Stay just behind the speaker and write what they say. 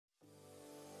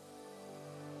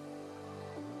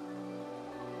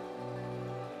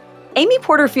Amy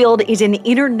Porterfield is an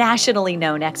internationally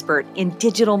known expert in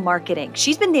digital marketing.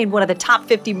 She's been named one of the top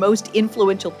 50 most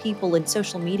influential people in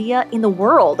social media in the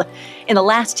world. In the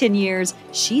last 10 years,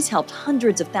 she's helped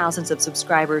hundreds of thousands of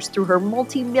subscribers through her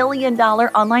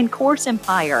multi-million-dollar online course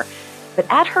empire. But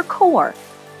at her core,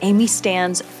 Amy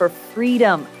stands for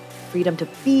freedom. Freedom to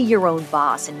be your own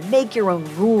boss and make your own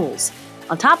rules.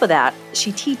 On top of that,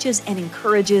 she teaches and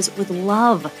encourages with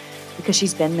love, because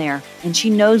she's been there and she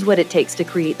knows what it takes to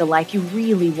create the life you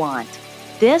really want.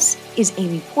 This is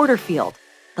Amy Porterfield,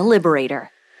 the Liberator.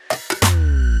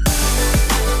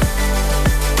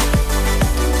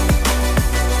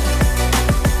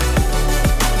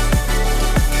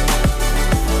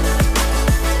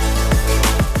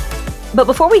 But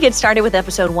before we get started with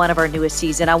episode 1 of our newest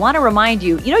season, I want to remind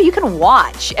you, you can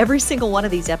watch every single one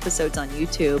of these episodes on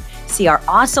YouTube, see our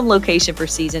awesome location for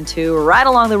season 2 right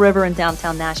along the river in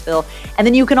downtown Nashville. And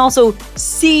then you can also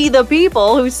see the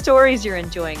people whose stories you're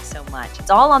enjoying so much. It's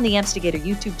all on the Amstigator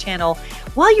YouTube channel.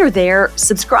 While you're there,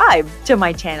 subscribe to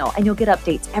my channel and you'll get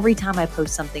updates every time I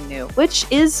post something new, which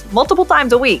is multiple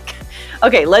times a week.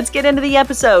 Okay, let's get into the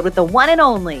episode with the one and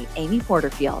only Amy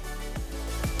Porterfield.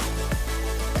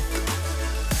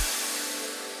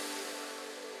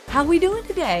 How are we doing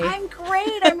today? I'm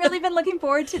great. I've really been looking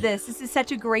forward to this. This is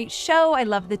such a great show. I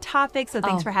love the topic, so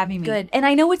thanks for having me. Good. And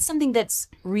I know it's something that's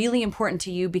really important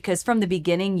to you because from the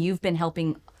beginning, you've been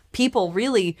helping people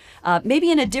really, maybe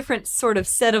in a different sort of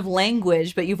set of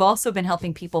language, but you've also been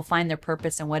helping people find their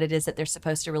purpose and what it is that they're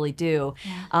supposed to really do.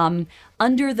 Yeah.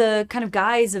 Under the kind of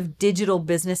guise of digital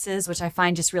businesses, which I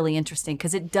find just really interesting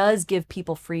because it does give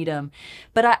people freedom.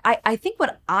 But I think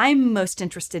what I'm most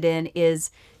interested in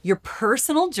is your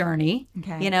personal journey,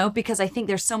 because I think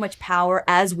there's so much power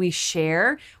as we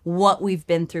share what we've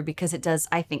been through, because it does,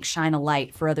 I think, shine a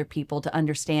light for other people to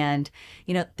understand,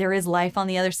 there is life on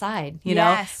the other side,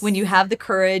 Yes. When you have the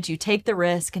courage, you take the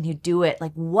risk and you do it,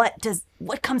 like what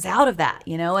comes out of that,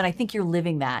 and I think you're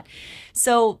living that.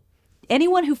 So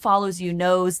anyone who follows you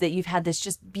knows that you've had this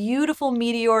just beautiful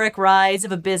meteoric rise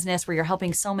of a business where you're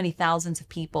helping so many thousands of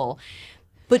people.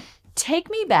 But take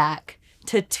me back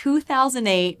to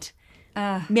 2008,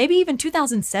 maybe even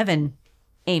 2007,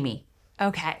 Amy.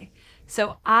 Okay.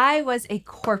 So I was a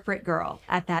corporate girl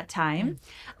at that time.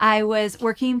 I was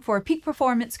working for peak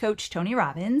performance coach Tony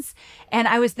Robbins, and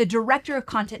I was the director of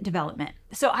content development.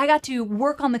 So I got to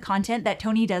work on the content that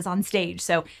Tony does on stage.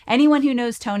 So anyone who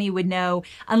knows Tony would know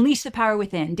Unleash the Power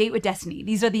Within, Date with Destiny.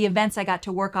 These are the events I got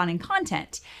to work on in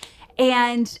content.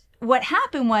 And what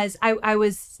happened was I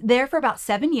was there for about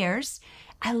 7 years.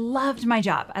 I loved my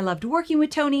job. I loved working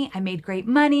with Tony. I made great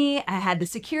money. I had the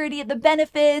security of the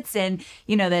benefits and,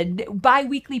 the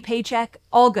bi-weekly paycheck,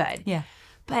 all good. Yeah.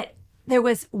 But there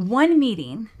was one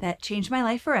meeting that changed my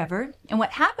life forever. And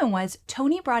what happened was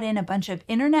Tony brought in a bunch of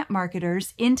internet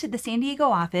marketers into the San Diego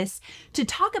office to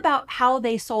talk about how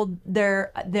they sold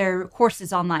their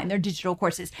courses online, their digital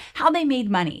courses, how they made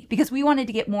money, because we wanted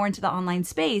to get more into the online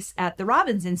space at the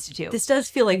Robbins Institute. This does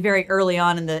feel like very early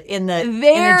on in the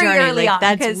Very journey. early on,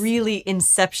 That's really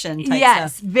inception type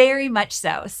yes, stuff. very much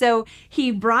so. So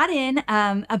he brought in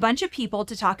a bunch of people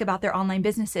to talk about their online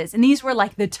businesses. And these were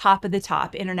like the top of the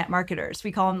top internet marketers.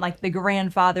 We call them like the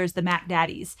grandfathers, the Mac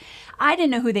Daddies. I didn't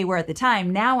know who they were at the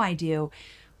time. Now I do.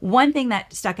 One thing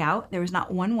that stuck out, there was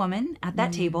not one woman at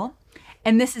that table.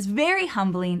 And this is very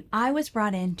humbling. I was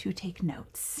brought in to take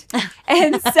notes.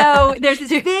 And so there's this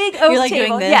big oak like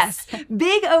table. doing this? Yes,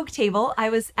 big oak table. I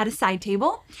was at a side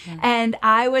table and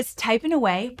I was typing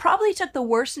away. Probably took the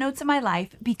worst notes of my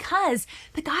life because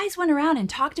the guys went around and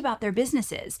talked about their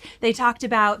businesses. They talked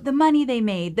about the money they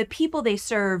made, the people they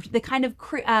served, the kind of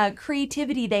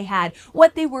creativity they had,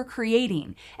 what they were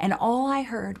creating. And all I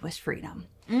heard was freedom.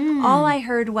 All I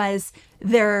heard was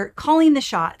they're calling the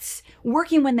shots,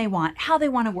 working when they want, how they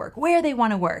want to work, where they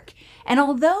want to work. And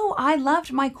although I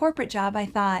loved my corporate job, I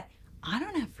thought, I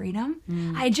don't have freedom.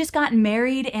 I had just gotten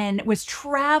married and was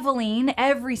traveling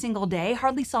every single day,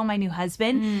 hardly saw my new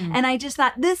husband. And I just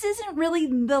thought, this isn't really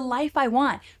the life I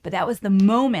want. But that was the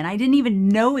moment. I didn't even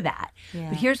know that. Yeah.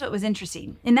 But here's what was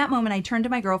interesting. In that moment, I turned to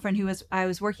my girlfriend I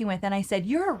was working with and I said,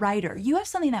 you're a writer. You have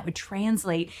something that would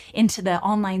translate into the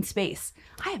online space.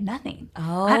 I have nothing.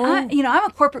 I'm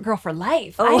a corporate girl for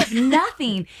life. I have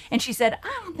nothing. And she said,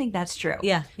 I don't think that's true.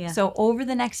 Yeah. So over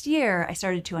the next year, I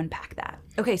started to unpack that.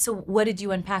 Okay, so what did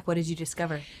you unpack? What did you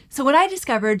discover? So what I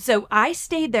discovered, so I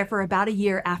stayed there for about a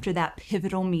year after that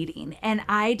pivotal meeting, and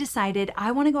I decided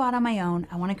I want to go out on my own.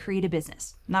 I want to create a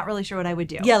business. Not really sure what I would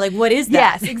do. Yeah, like what is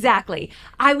that? Yes, exactly.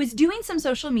 I was doing some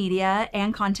social media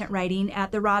and content writing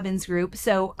at the Robbins Group,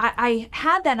 so I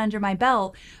had that under my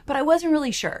belt, but I wasn't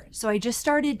really sure. So I just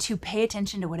started to pay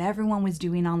attention to what everyone was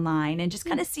doing online and just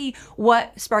kind of see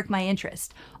what sparked my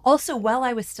interest. Also, while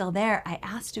I was still there, I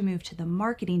asked to move to the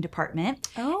marketing department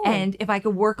and if I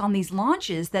could work on these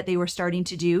launches that they were starting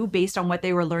to do based on what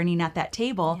they were learning at that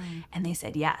table. And they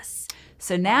said yes.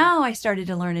 So now I started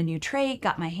to learn a new trade,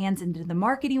 got my hands into the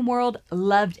marketing world,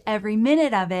 loved every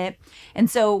minute of it. And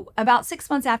so about 6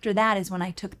 months after that is when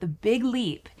I took the big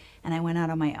leap and I went out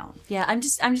on my own. Yeah, I'm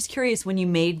just curious, when you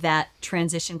made that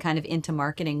transition kind of into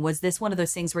marketing, was this one of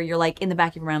those things where you're like in the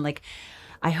back of your mind, like,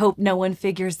 I hope no one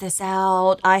figures this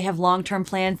out. I have long-term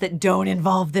plans that don't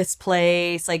involve this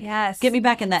place. Like, Yes. get me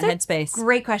back in that That's a headspace.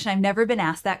 Great question. I've never been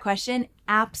asked that question.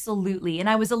 Absolutely. And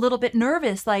I was a little bit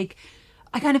nervous. Like,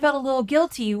 I kind of felt a little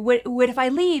guilty. What if I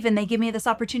leave and they give me this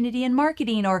opportunity in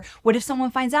marketing? Or what if someone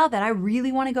finds out that I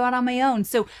really want to go out on my own?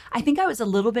 So I think I was a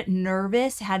little bit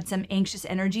nervous, had some anxious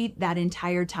energy that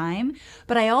entire time.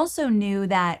 But I also knew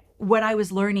that what I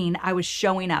was learning, I was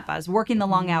showing up. I was working the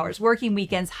long hours, working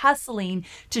weekends, hustling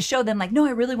to show them like, no,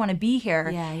 I really want to be here.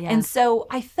 Yeah. And so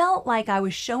I felt like I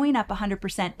was showing up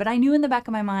 100%, but I knew in the back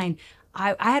of my mind,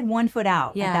 I had one foot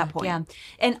out at that point. Yeah.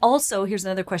 And also, here's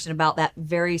another question about that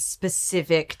very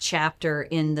specific chapter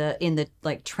in the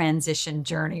like transition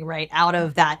journey, right? Out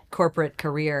of that corporate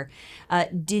career.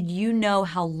 Did you know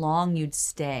how long you'd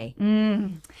stay?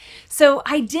 So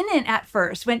I didn't at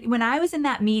first. When I was in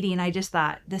that meeting, I just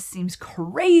thought, this seems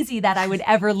crazy that I would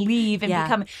ever leave and Yeah.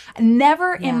 become.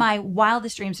 Never in my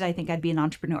wildest dreams did I think I'd be an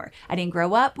entrepreneur. I didn't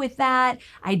grow up with that.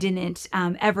 I didn't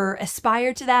ever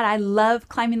aspire to that. I love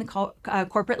climbing the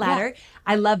corporate ladder.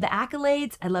 I love the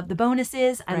accolades. I love the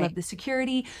bonuses. I love the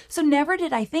security. So never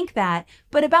did I think that.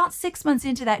 But about 6 months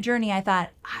into that journey, I thought,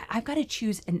 I've got to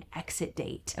choose an exit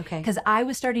date. Okay. Because I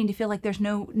was starting to feel like there's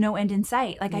no end in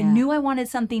sight. Like I knew I wanted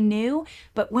something new,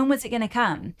 but when was it going to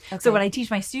come? So what I teach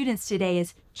my students today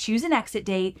is choose an exit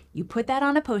date. You put that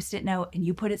on a Post-it note and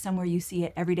you put it somewhere you see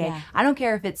it every day. Yeah. I don't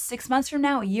care if it's 6 months from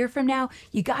now, a year from now,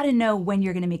 you got to know when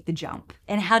you're going to make the jump.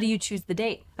 And how do you choose the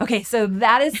date? Okay, so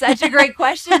that is such a great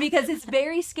question because it's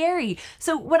very scary.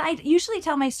 So what I usually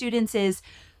tell my students is,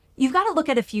 you've got to look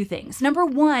at a few things. Number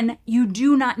one, you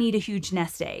do not need a huge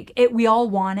nest egg. We all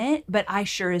want it, but I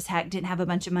sure as heck didn't have a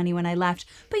bunch of money when I left.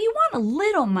 But you want a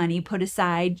little money put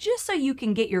aside just so you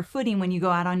can get your footing when you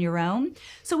go out on your own.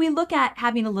 So we look at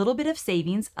having a little bit of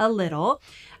savings, a little.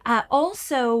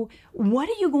 Also, what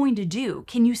are you going to do?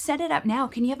 Can you set it up now?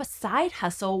 Can you have a side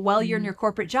hustle while you're in your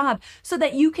corporate job so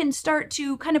that you can start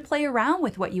to kind of play around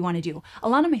with what you want to do? A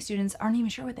lot of my students aren't even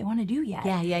sure what they want to do yet.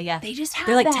 Yeah. They just have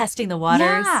They're like that. testing the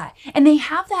waters. Yeah. And they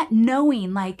have that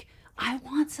knowing like, I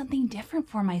want something different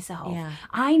for myself. Yeah.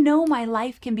 I know my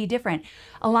life can be different.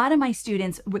 A lot of my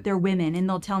students, they're women, and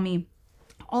they'll tell me,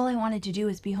 all I wanted to do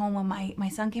is be home when my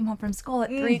son came home from school at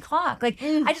 3 o'clock. Like,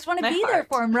 I just want to be there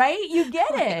for him, right? You get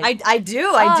it. I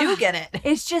do get it.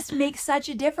 It just makes such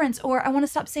a difference. Or I want to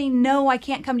stop saying, no, I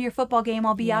can't come to your football game.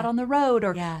 I'll be out on the road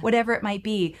or whatever it might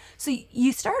be. So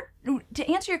you start, to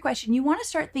answer your question, you want to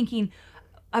start thinking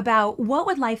about what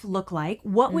would life look like?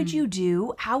 What would you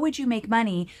do? How would you make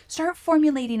money? Start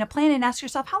formulating a plan and ask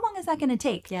yourself, how long is that going to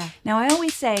take? Yeah. Now, I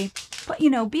always say, but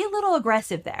be a little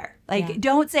aggressive there. Like,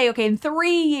 don't say, okay, in 3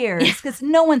 years, because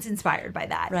no one's inspired by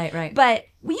that. Right. But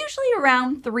we usually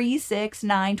around 3, 6,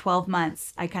 9, 12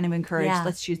 months, I kind of encourage,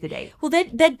 let's choose the date. Well,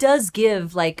 that does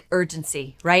give like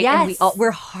urgency, right? Yes. And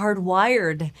we're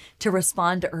hardwired to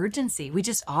respond to urgency. We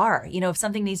just are. If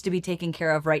something needs to be taken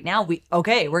care of right now, we're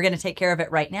going to take care of it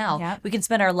right now. Yep. We can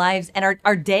spend our lives and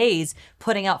our days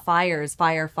putting out fires,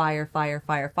 fire.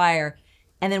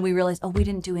 And then we realize, we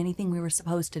didn't do anything we were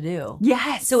supposed to do.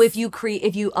 Yes. So if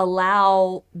you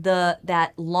allow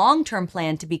that long-term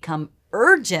plan to become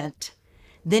urgent,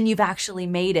 then you've actually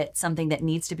made it something that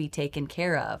needs to be taken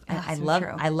care of. And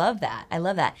I love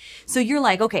that. So you're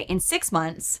like, okay, in 6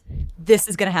 months, this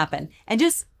is going to happen. And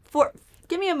just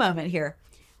give me a moment here.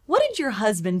 What did your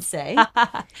husband say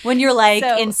when you're like,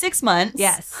 in 6 months?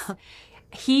 Yes.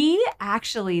 He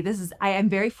actually, I am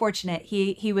very fortunate.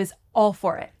 He was all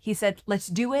for it. He said, let's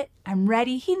do it. I'm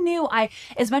ready. He knew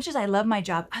as much as I love my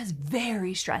job, I was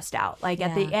very stressed out. Like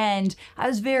at the end, I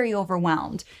was very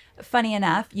overwhelmed. Funny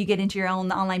enough, you get into your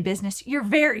own online business, you're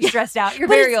very stressed out. You're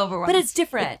very overwhelmed. But it's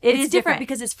different. It is is different different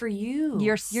because it's for you.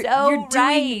 You're doing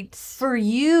right. for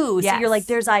you. So Yes. you're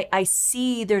like, I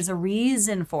see there's a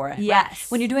reason for it. Yes. Right?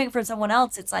 When you're doing it for someone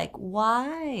else, it's like,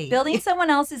 why? Building someone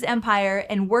else's empire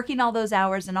and working all those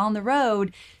hours and on the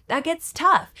road, that gets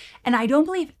tough. And I don't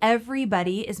believe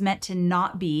everybody is meant to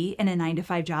not be in a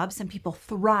 9-to-5 job. Some people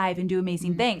thrive and do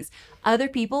amazing things. Other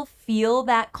people feel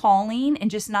that calling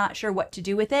and just not sure what to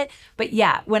do with it. But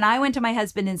yeah, when I went to my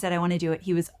husband and said I want to do it,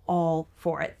 he was all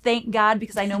for it. Thank God,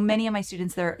 because I know many of my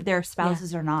students, their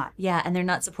spouses are not. Yeah, and they're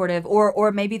not supportive,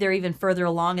 or maybe they're even further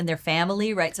along in their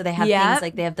family, right? So they have things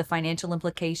like they have the financial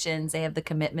implications, they have the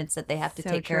commitments that they have to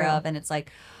take care of, and it's like,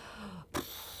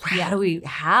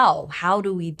 how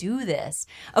do we do this?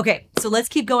 Okay, so let's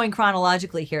keep going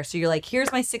chronologically here. So you're like,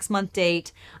 here's my 6-month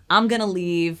date. I'm gonna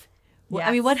leave. Well,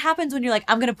 I mean, what happens when you're like,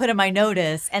 I'm gonna put in my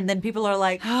notice, and then people are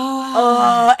like,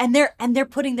 oh, and they're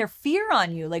putting their fear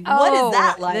on you. Like, what is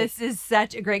that like? This is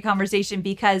such a great conversation,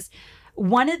 because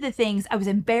one of the things, I was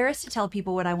embarrassed to tell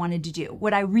people what I wanted to do,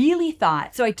 what I really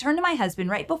thought. So I turned to my husband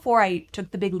right before I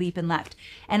took the big leap and left.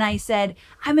 And I said,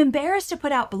 I'm embarrassed to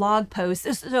put out blog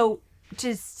posts. So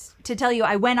to tell you,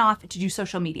 I went off to do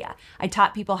social media. I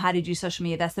taught people how to do social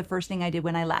media. That's the first thing I did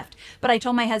when I left. But I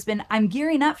told my husband, I'm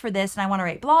gearing up for this and I want to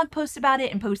write blog posts about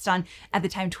it and post on, at the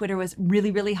time, Twitter was really,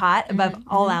 really hot above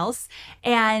all else.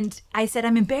 And I said,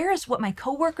 I'm embarrassed what my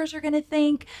coworkers are going to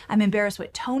think. I'm embarrassed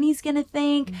what Tony's going to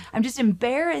think. I'm just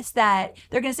embarrassed that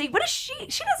they're going to say, what is she?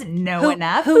 She doesn't know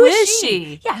enough. Who is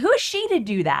she? Yeah, who is she to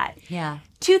do that? Yeah.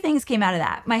 2 things came out of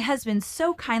that. My husband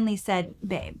so kindly said,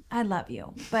 babe, I love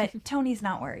you, but Tony's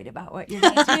not worried about what you're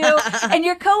going to do. And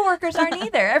your coworkers aren't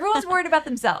either. Everyone's worried about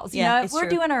themselves. You know, we're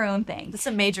doing our own thing. That's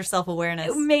a major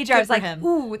self-awareness. Major. I was like,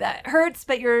 ooh, that hurts,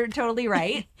 but you're totally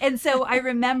right. And so I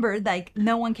remembered, like,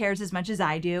 no one cares as much as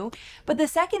I do. But the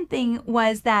second thing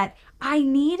was that I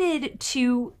needed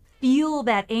to feel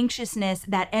that anxiousness,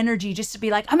 that energy, just to be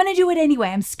like, I'm going to do it anyway.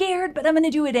 I'm scared, but I'm going to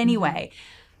do it anyway.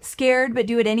 Scared, but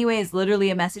do it anyway is literally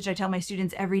a message I tell my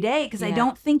students every day, because I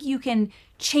don't think you can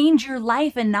change your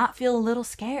life and not feel a little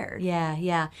scared.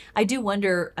 Yeah. I do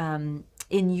wonder,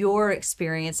 in your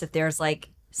experience, if there's like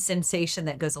sensation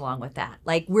that goes along with that.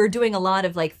 Like, we're doing a lot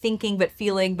of like thinking, but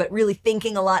feeling, but really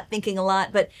thinking a lot,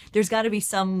 but there's got to be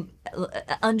some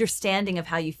understanding of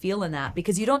how you feel in that,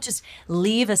 because you don't just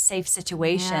leave a safe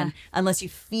situation unless you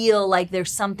feel like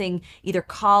there's something either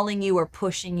calling you or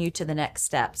pushing you to the next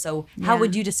step. So how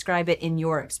would you describe it in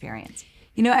your experience?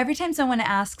 You know, every time someone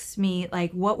asks me,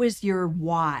 like, what was your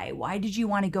why? Why did you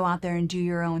want to go out there and do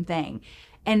your own thing?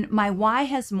 And my why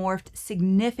has morphed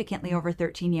significantly over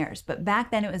 13 years. But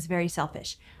back then it was very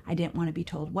selfish. I didn't want to be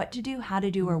told what to do, how to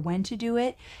do, or when to do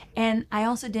it. And I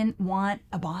also didn't want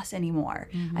a boss anymore.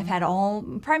 I've had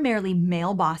primarily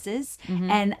male bosses.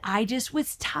 And I just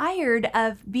was tired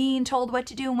of being told what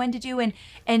to do and when to do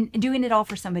and doing it all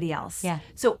for somebody else. Yeah.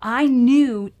 So I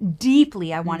knew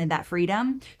deeply I wanted that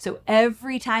freedom. So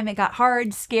every time it got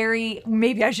hard, scary,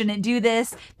 maybe I shouldn't do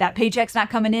this, that paycheck's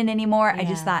not coming in anymore, I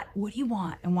just thought, what do you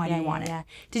want? And why do you want it?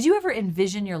 Did you ever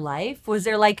envision your life? Was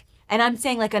there like, and I'm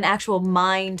saying like an actual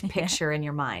mind picture in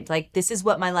your mind, like, this is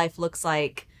what my life looks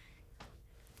like?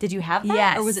 Did you have that?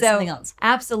 Yes. Or was it something else?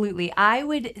 Absolutely. I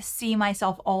would see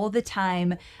myself all the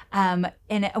time. And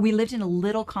we lived in a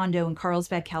little condo in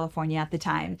Carlsbad, California at the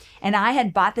time. And I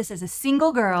had bought this as a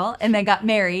single girl and then got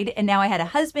married. And now I had a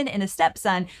husband and a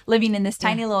stepson living in this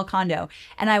tiny little condo.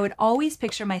 And I would always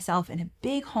picture myself in a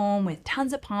big home with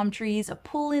tons of palm trees, a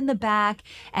pool in the back,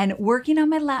 and working on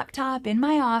my laptop in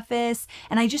my office.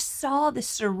 And I just saw the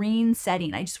serene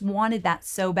setting. I just wanted that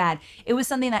so bad. It was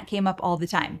something that came up all the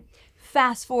time.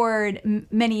 Fast forward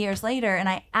many years later, and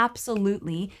I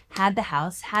absolutely had the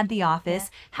house, had the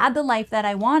office, had the life that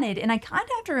I wanted. And I kind of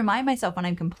have to remind myself when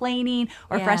I'm complaining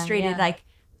or frustrated, like,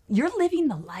 you're living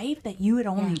the life that you had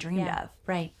only dreamed of.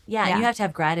 Right. Yeah. And you have to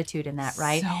have gratitude in that,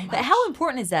 right? So much. But how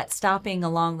important is that, stopping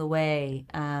along the way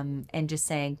and just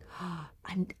saying, oh,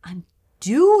 I'm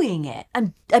doing it.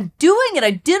 I'm doing it.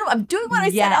 I'm doing what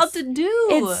I set out to do.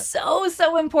 It's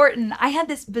so important. I had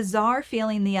this bizarre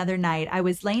feeling the other night. I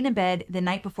was laying in bed the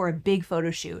night before a big photo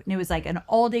shoot, and it was like an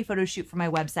all-day photo shoot for my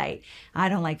website. I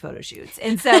don't like photo shoots.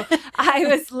 And so I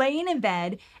was laying in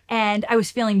bed and I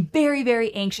was feeling very,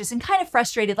 very anxious and kind of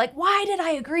frustrated. Like, why did I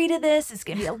agree to this? It's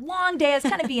going to be a long day. I was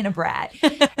kind of being a brat.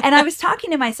 And I was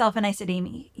talking to myself and I said,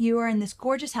 Amy, you are in this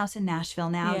gorgeous house in Nashville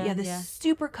now. You have this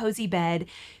super cozy bed.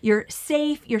 You're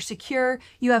safe, you're secure.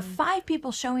 You have 5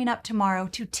 people showing up tomorrow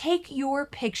to take your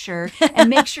picture and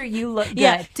make sure you look good.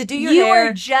 Yeah, to do your you hair. You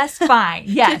are just fine.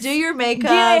 Yes. To do your makeup.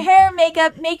 Do your hair,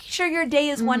 makeup, make sure your day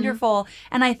is wonderful.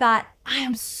 And I thought, I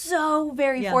am so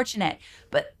very fortunate.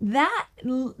 But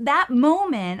that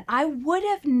moment, I would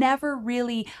have never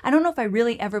really, I don't know if I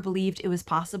really ever believed it was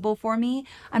possible for me.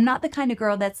 I'm not the kind of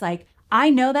girl that's like, I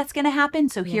know that's going to happen,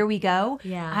 so here we go.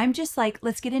 Yeah. I'm just like,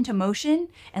 let's get into motion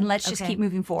and let's just keep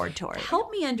moving forward toward it.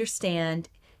 Help me understand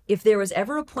if there was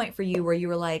ever a point for you where you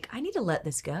were like, I need to let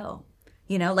this go.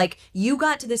 You know, like you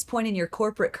got to this point in your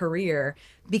corporate career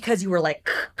because you were like,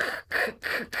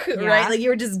 right? Like you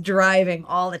were just driving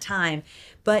all the time.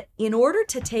 But in order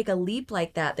to take a leap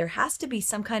like that, there has to be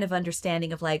some kind of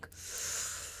understanding of like,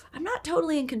 I'm not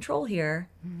totally in control here.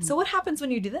 So what happens when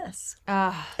you do this?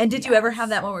 And did you ever have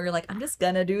that moment where you're like, I'm just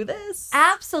going to do this?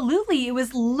 Absolutely. It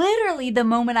was literally the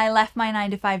moment I left my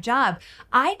 9-to-5 job.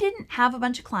 I didn't have a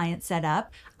bunch of clients set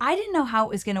up. I didn't know how it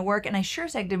was going to work. And I sure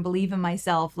as heck didn't believe in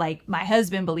myself like my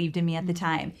husband believed in me at the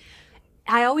time.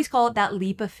 I always call it that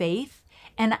leap of faith.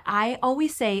 And I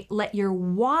always say, let your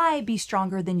why be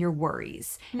stronger than your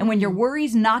worries. And when your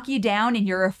worries knock you down and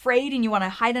you're afraid and you want to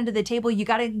hide under the table, you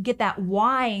got to get that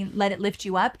why and let it lift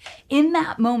you up. In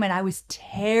that moment, I was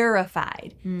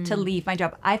terrified to leave my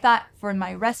job. I thought for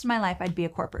my rest of my life, I'd be a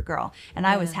corporate girl. And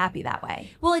I was happy that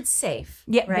way. Well, it's safe.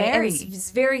 Yeah, right? very.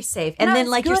 It's very safe. And And I then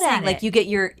was like you're good saying, at like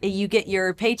it. you get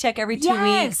your paycheck every 2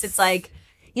 Yes. weeks. It's like,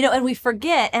 you know, and we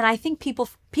forget. And I think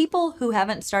people who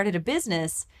haven't started a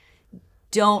business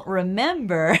don't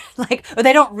remember, like, or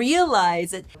they don't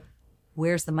realize it.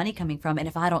 Where's the money coming from? And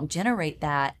if I don't generate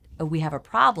that, we have a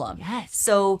problem. Yes.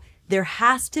 So there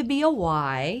has to be a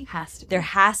why. There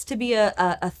has to be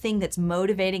a thing that's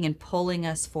motivating and pulling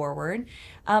us forward.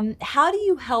 How do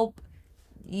you help?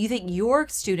 You think your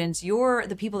students,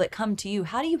 the people that come to you,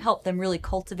 how do you help them really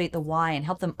cultivate the why and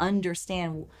help them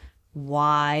understand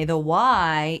why the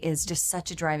why is just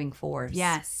such a driving force?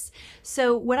 Yes.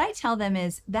 So what I tell them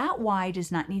is that why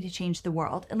does not need to change the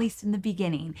world, at least in the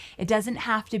beginning. It doesn't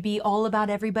have to be all about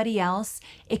everybody else.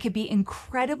 It could be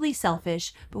incredibly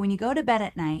selfish, but when you go to bed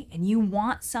at night and you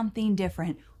want something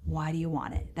different, why do you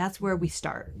want it? That's where we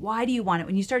start. Why do you want it?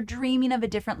 When you start dreaming of a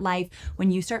different life,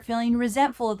 when you start feeling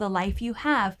resentful of the life you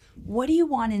have, what do you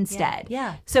want instead?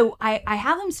 Yeah. So I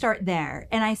have them start there.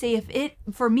 And I say,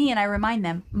 for me, and I remind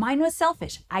them, mine was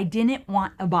selfish. I didn't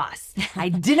want a boss. I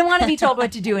didn't want to be told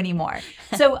what to do anymore.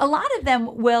 So a lot of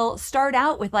them will start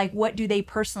out with like, what do they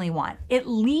personally want? It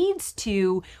leads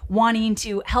to wanting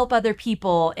to help other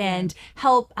people and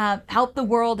help the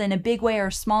world in a big way or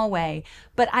a small way.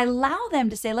 But I allow them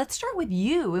to say, let's start with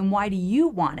you and why do you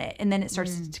want it? And then it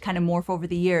starts to kind of morph over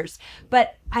the years.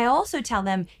 But I also tell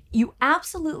them, you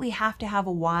absolutely have to have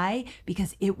a why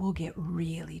because it will get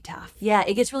really tough. Yeah,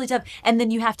 it gets really tough. And then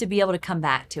you have to be able to come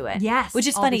back to it. Yes, Which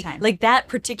is all the funny. time. Like that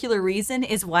particular reason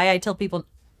is why I tell people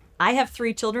I have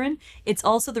 3 children. It's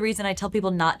also the reason I tell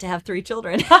people not to have 3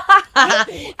 children.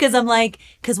 Because I'm like,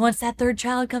 because once that 3rd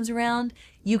child comes around,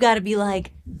 you got to be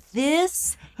like,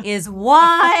 this is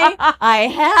why I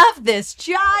have this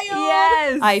child.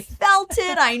 Yes. I felt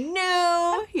it. I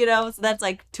knew, you know, so that's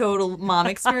like total mom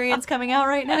experience coming out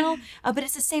right now. But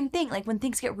it's the same thing. Like when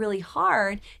things get really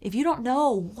hard, if you don't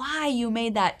know why you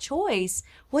made that choice,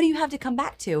 what do you have to come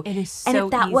back to? It is so And if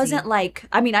that easy. wasn't like,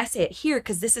 I mean, I say it here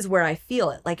because this is where I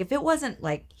feel it. Like if it wasn't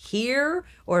like here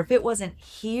or if it wasn't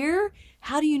here,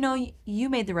 how do you know you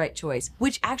made the right choice?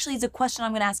 Which actually is a question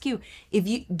I'm going to ask you.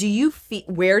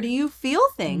 Where do you feel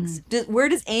things? Where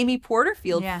does Amy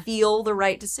Porterfield feel the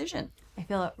right decision? I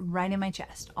feel it right in my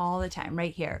chest all the time,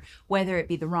 right here. Whether it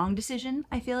be the wrong decision,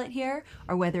 I feel it here,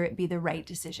 or whether it be the right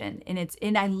decision.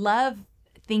 And I love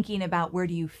thinking about where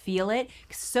do you feel it.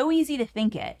 It's so easy to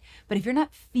think it, but if you're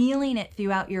not feeling it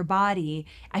throughout your body,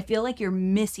 I feel like you're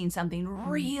missing something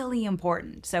really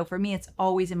important. So for me, it's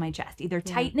always in my chest, either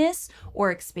tightness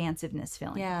or expansiveness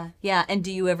feeling. Yeah. And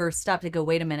do you ever stop to go,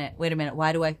 wait a minute,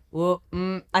 why do I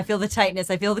feel the tightness,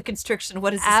 I feel the constriction, what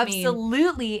does this mean?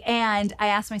 Absolutely. And I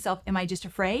ask myself, am I just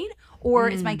afraid? Or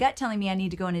is my gut telling me I need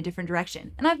to go in a different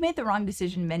direction? And I've made the wrong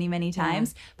decision many, many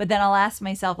times. But then I'll ask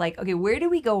myself, like, okay, where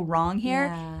did we go wrong here?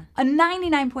 Yeah.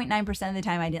 99.9% of the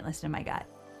time, I didn't listen to my gut.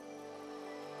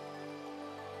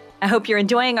 I hope you're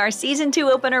enjoying our season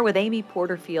 2 opener with Amy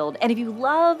Porterfield. And if you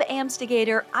love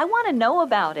Amstigator, I want to know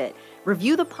about it.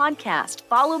 Review the podcast,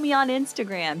 follow me on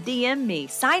Instagram, DM me,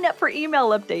 sign up for email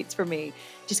updates from me.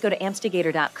 Just go to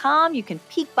amstigator.com. You can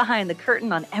peek behind the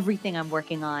curtain on everything I'm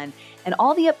working on and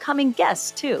all the upcoming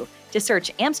guests too. Just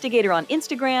search Amstigator on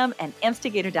Instagram and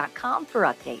amstigator.com for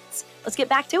updates. Let's get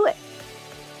back to it.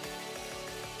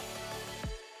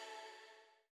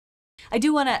 I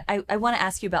do want to, I want to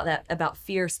ask you about that, about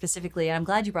fear specifically. And I'm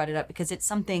glad you brought it up because it's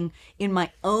something in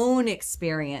my own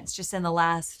experience, just in the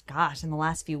last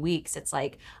few weeks, it's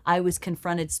like I was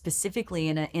confronted specifically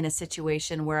in a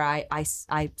situation where I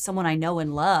someone I know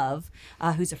and love,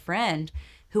 who's a friend,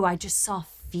 who I just saw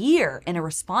fear in a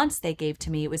response they gave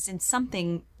to me. It was in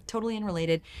something totally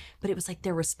unrelated, but it was like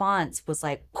their response was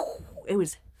like, it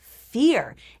was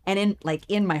fear. And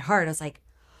in my heart, I was like,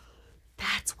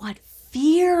 that's what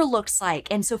fear looks like.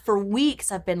 And so for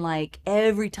weeks, I've been like,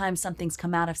 every time something's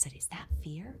come out, I've said, is that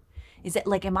fear? Is it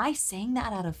like, am I saying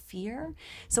that out of fear?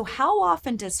 So how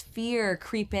often does fear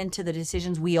creep into the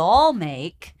decisions we all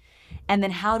make? And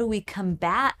then how do we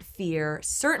combat fear,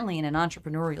 certainly in an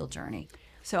entrepreneurial journey?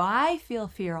 So I feel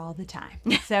fear all the time.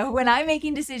 So when I'm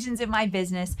making decisions in my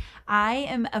business, I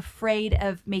am afraid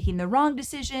of making the wrong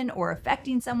decision or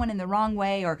affecting someone in the wrong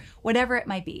way or whatever it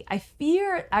might be. I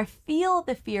feel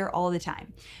the fear all the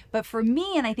time. But for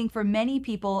me, and I think for many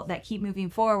people that keep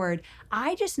moving forward,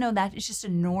 I just know that it's just a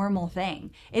normal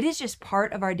thing. It is just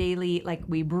part of our daily, like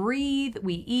we breathe,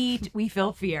 we eat, we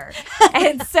feel fear.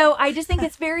 And so I just think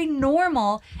it's very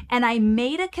normal. And I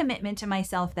made a commitment to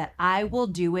myself that I will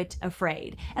do it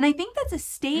afraid. And I think that's a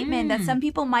statement that some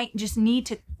people might just need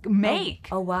to make.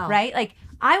 Oh, wow. Right? Like,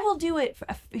 I will do it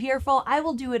fearful, I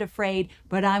will do it afraid,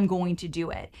 but I'm going to do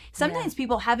it. Sometimes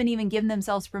people haven't even given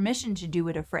themselves permission to do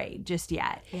it afraid just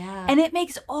yet. Yeah. And it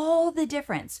makes all the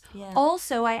difference. Yeah.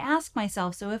 Also, I ask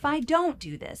myself, so if I don't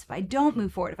do this, if I don't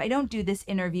move forward, if I don't do this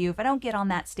interview, if I don't get on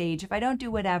that stage, if I don't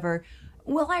do whatever,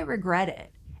 will I regret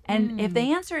it? And if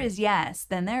the answer is yes,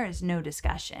 then there is no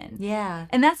discussion. Yeah.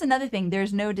 And that's another thing.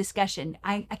 There's no discussion.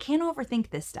 I can't overthink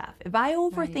this stuff. If I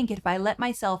overthink it, if I let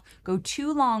myself go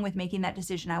too long with making that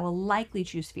decision, I will likely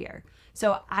choose fear.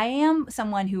 So I am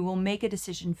someone who will make a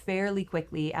decision fairly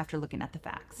quickly after looking at the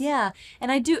facts. Yeah.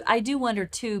 And I do wonder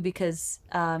too, because,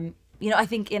 I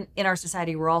think in our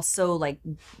society, we're all so like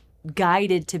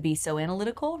guided to be so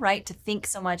analytical, right? To think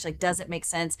so much, like, does it make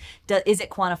sense? Is it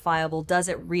quantifiable? Does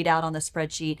it read out on the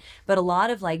spreadsheet? But a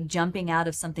lot of like jumping out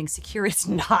of something secure is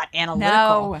not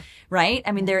analytical, right?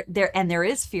 I mean, there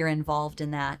is fear involved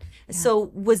in that. Yeah. So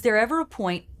was there ever a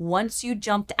point once you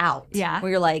jumped out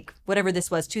where you're like, whatever this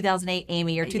was, 2008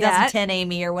 Amy or 2010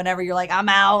 Amy or whenever, you're like, I'm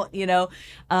out,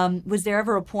 was there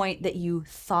ever a point that you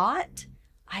thought,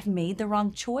 I've made the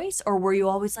wrong choice? Or were you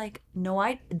always like,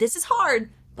 no, this is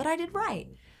hard, but I did right?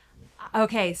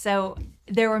 Okay, so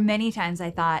there were many times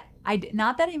I thought,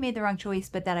 not that I made the wrong choice,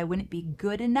 but that I wouldn't be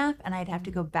good enough and I'd have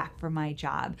to go back for my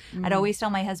job. I'd always tell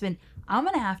my husband, I'm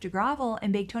going to have to grovel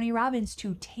and beg Tony Robbins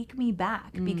to take me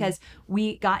back because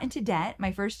we got into debt.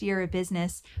 My first year of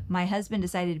business, my husband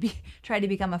decided to try to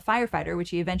become a firefighter, which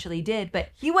he eventually did, but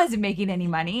he wasn't making any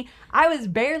money. I was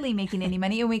barely making any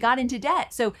money and we got into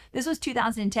debt. So this was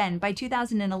 2010. By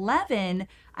 2011,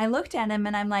 I looked at him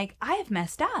and I'm like, I have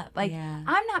messed up. Like,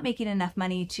 I'm not making enough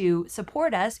money to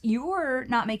support us. You're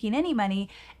not making any money.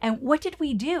 And what did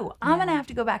we do? I'm going to have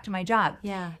to go back to my job.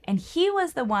 Yeah. And he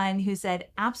was the one who said,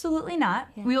 absolutely not.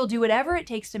 Yeah. We will do whatever it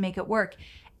takes to make it work.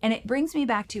 And it brings me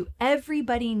back to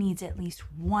everybody needs at least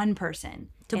one person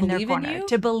in their corner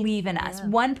to believe in us.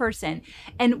 One person.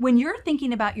 And when you're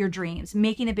thinking about your dreams,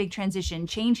 making a big transition,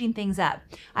 changing things up,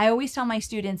 I always tell my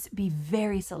students, be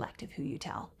very selective who you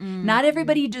tell. Not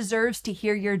everybody deserves to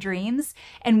hear your dreams.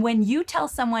 And when you tell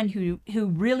someone who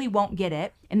really won't get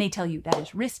it, and they tell you that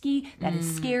is risky, that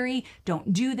is scary,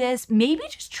 don't do this, maybe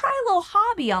just try a little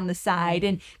hobby on the side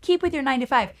and keep with your 9 to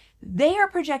 5. They are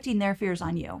projecting their fears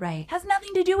on you. Right. Has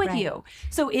nothing to do with you.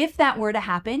 So if that were to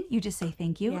happen, you just say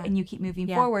thank you and you keep moving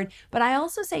forward. But I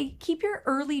also say keep your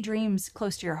early dreams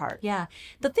close to your heart. Yeah.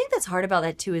 The thing that's hard about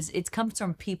that too is it comes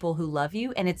from people who love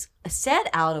you and it's said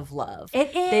out of love.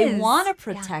 It is. They want to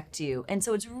protect you. And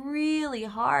so it's really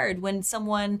hard when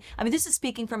someone, I mean, this is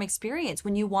speaking from experience,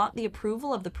 when you want the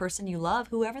approval of the person you love,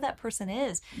 whoever that person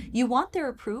is, you want their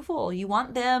approval. You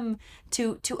want them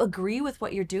to agree with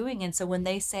what you're doing. And so when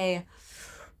they say,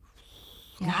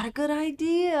 not a good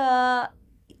idea,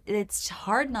 it's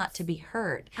hard not to be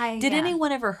hurt. Did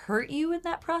anyone ever hurt you in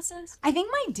that process? I think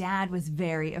my dad was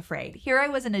very afraid. Here I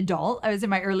was an adult. I was in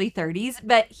my early 30s,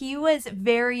 but he was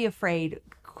very afraid.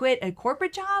 Quit a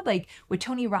corporate job, like with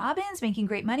Tony Robbins, making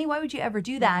great money. Why would you ever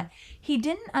do that? He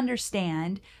didn't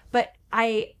understand, but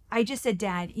I just said,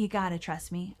 Dad, you gotta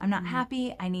trust me. I'm not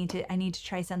happy. I need to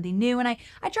try something new. And I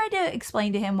tried to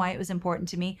explain to him why it was important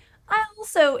to me. I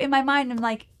also, in my mind, I'm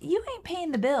like, you ain't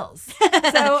paying the bills.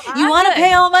 So You want to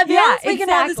pay all my bills? Yeah, we can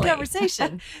have this exactly.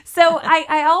 conversation. So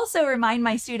I also remind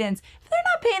my students, if they're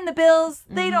not paying the bills,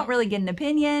 they don't really get an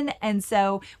opinion. And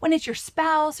so when it's your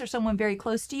spouse or someone very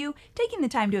close to you, taking the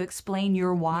time to explain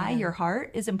your why, your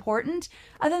heart is important.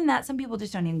 Other than that, some people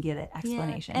just don't even get an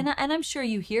explanation. And I'm sure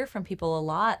you hear from people a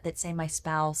lot that say, my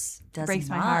spouse does Breaks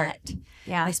not. my heart.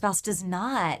 Yeah. My spouse does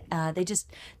not.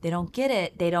 They don't get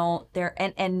it.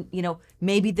 And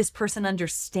maybe this person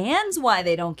understands why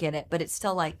they don't get it, but it's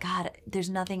still like, God, there's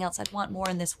nothing else I'd want more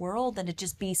in this world than to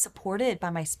just be supported by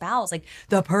my spouse, like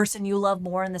the person you love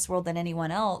more in this world than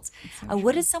anyone else.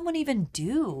 What does someone even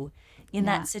do in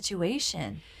that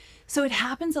situation? So it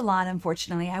happens a lot,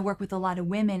 unfortunately. I work with a lot of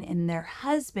women and their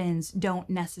husbands don't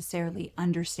necessarily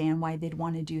understand why they'd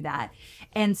want to do that.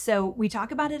 And so we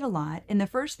talk about it a lot. And the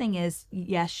first thing is,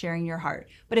 yes, sharing your heart.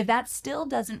 But if that still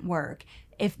doesn't work,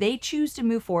 if they choose to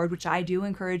move forward, which I do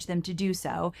encourage them to do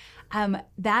so,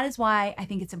 that is why I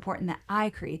think it's important that I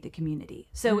create the community.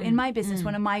 So in my business,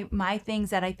 one of my things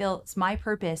that I feel is my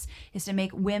purpose is to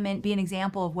make women be an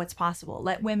example of what's possible.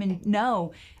 Let women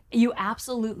know you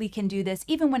absolutely can do this,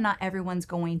 even when not everyone's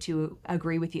going to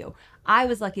agree with you. I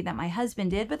was lucky that my husband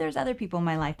did, but there's other people in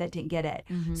my life that didn't get it.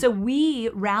 So we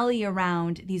rally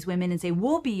around these women and say,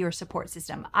 we'll be your support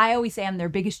system. I always say I'm their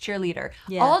biggest cheerleader.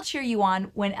 Yeah. I'll cheer you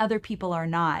on when other people are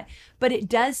not. But it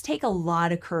does take a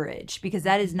lot of courage because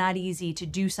that is not easy to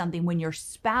do something when your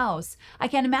spouse, I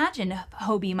can't imagine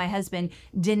Hobie, my husband,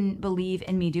 didn't believe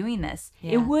in me doing this.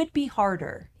 Yeah. It would be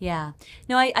harder. Yeah.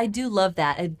 No, I do love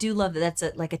that. I do love that that's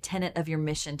like a tenet of your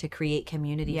mission to create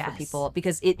community for people,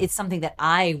 because it's something that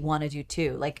I want to do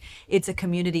too. Like, it's a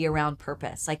community around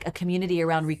purpose, like a community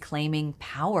around reclaiming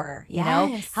power, you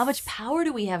know? How much power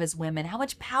do we have as women? How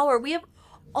much power? We have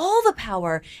all the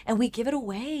power and we give it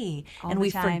away and we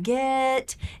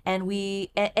forget and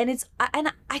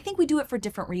I think we do it for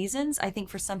different reasons. I think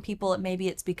for some people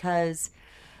it's because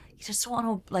you just don't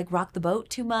want to like rock the boat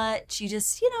too much. You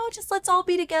just let's all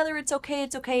be together. It's okay.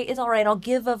 It's okay. It's all right. I'll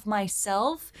give of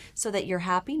myself so that you're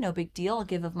happy. No big deal. I'll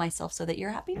give of myself so that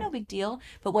you're happy. No big deal.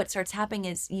 But what starts happening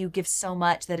is you give so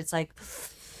much that it's like,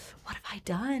 what have I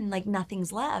done? Like,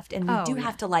 nothing's left. And we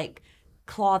have to like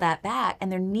claw that back.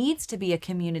 And there needs to be a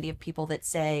community of people that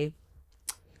say,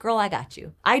 girl, I got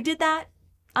you. I did that.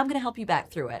 I'm going to help you back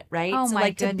through it. Right. Oh, so my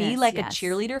like goodness, to be like yes. a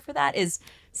cheerleader for that is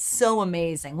so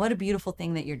amazing. What a beautiful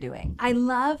thing that you're doing. I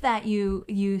love that you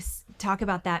talk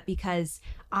about that, because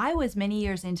I was many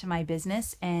years into my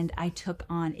business and I took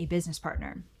on a business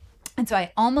partner. And so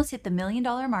I almost hit the $1 million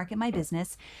mark in my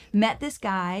business, met this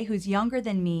guy who's younger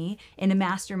than me in a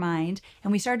mastermind,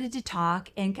 and we started to talk,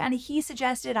 and kind of he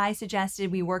suggested, I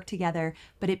suggested, we worked together,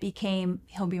 but it became,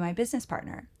 he'll be my business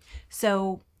partner.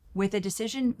 So with a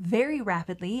decision very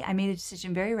rapidly, I made a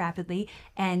decision very rapidly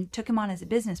and took him on as a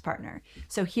business partner.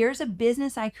 So here's a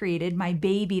business I created, my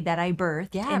baby that I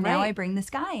birthed, and now I bring this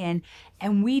guy in,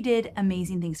 and we did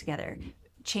amazing things together.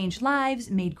 Changed lives,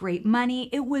 made great money.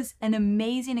 It was an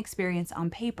amazing experience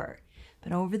on paper.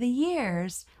 But over the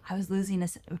years, I was losing a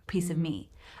piece of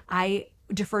me. I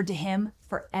deferred to him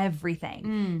for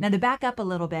everything. Now, to back up a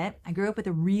little bit, I grew up with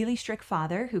a really strict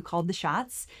father who called the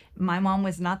shots. My mom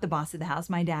was not the boss of the house.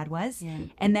 My dad was. Yeah.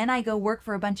 And then I go work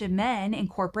for a bunch of men in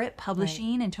corporate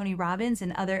publishing and Tony Robbins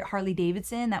and other Harley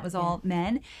Davidson. That was all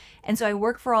men. And so I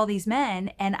worked for all these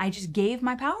men and I just gave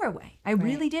my power away. I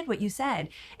really did what you said.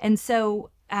 And so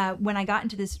when I got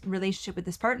into this relationship with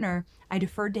this partner, I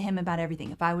deferred to him about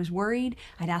everything. If I was worried,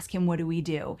 I'd ask him, what do we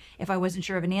do? If I wasn't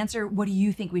sure of an answer, what do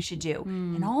you think we should do?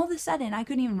 And all of a sudden, I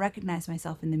couldn't even recognize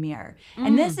myself in the mirror.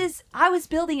 And I was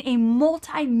building a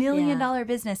multi-million-dollar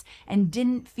business and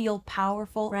didn't feel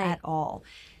powerful at all.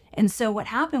 And so what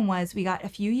happened was we got a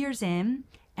few years in,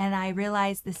 and I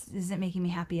realized this isn't making me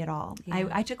happy at all.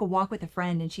 I took a walk with a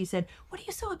friend, and she said, what are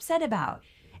you so upset about?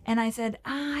 And I said,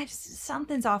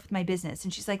 something's off with my business.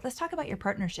 And she's like, let's talk about your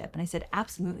partnership. And I said,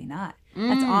 absolutely not.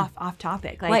 That's off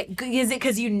topic. Like, is it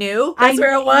because you knew that's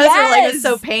where it was? Or like it was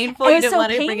so painful you didn't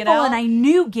want to bring it out? And I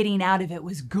knew getting out of it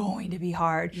was going to be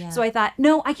hard. Yeah. So I thought,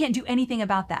 no, I can't do anything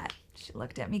about that. She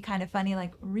looked at me kind of funny,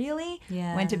 like, really?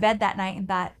 Yeah. Went to bed that night and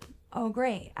thought, oh,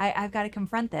 great. I've got to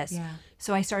confront this. Yeah.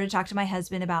 So I started to talk to my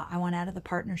husband about, I want out of the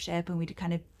partnership, and we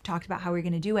kind of talked about how we were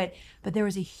going to do it. But there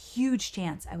was a huge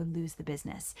chance I would lose the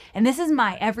business. And this is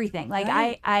my everything. Like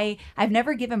I've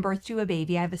never given birth to a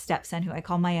baby. I have a stepson who I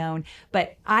call my own,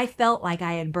 but I felt like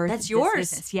I had birthed That's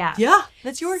yours. Business. Yeah. Yeah,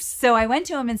 that's yours. So I went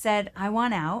to him and said, I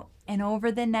want out. And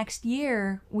over the next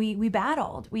year, we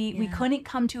battled. We couldn't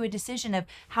come to a decision of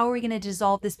how are we going to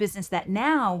dissolve this business that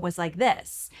now was like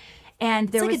this. And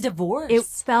there It's like was a divorce. It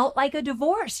felt like a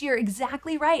divorce. You're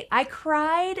exactly right. I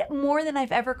cried more than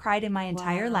I've ever cried in my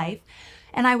entire life.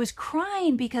 And I was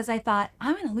crying because I thought,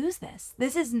 I'm going to lose this.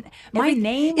 This is my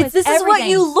name was This is what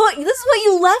everything. this is what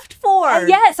you left for.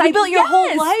 Yes, you built your whole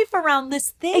yes. life around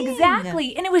this thing.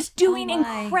 Exactly. And it was doing Oh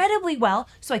my. incredibly well.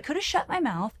 So I could have shut my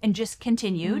mouth and just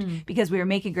continued because we were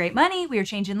making great money. We were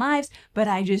changing lives. But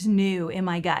I just knew in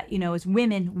my gut, as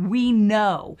women, we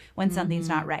know when something's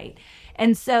not right.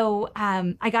 And so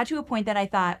I got to a point that I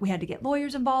thought we had to get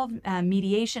lawyers involved,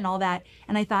 mediation, all that.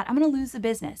 And I thought, I'm going to lose the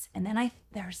business. And then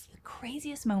there's the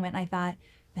craziest moment. I thought,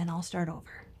 then I'll start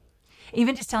over.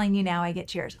 Even just telling you now, I get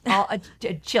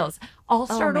chills. I'll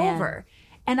start man. over.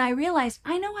 And I realized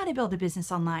I know how to build a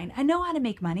business online. I know how to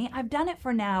make money. I've done it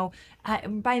for now.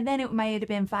 By then, it might have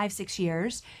been 5-6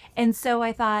 years. And so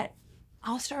I thought,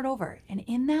 I'll start over. And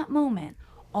in that moment,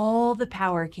 all the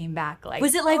power came back.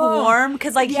 Was it warm?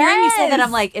 Because hearing you say that,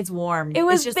 I'm like, it's warm. It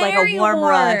was it's just like a very warm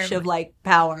rush of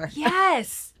power.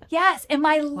 Yes. And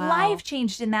my life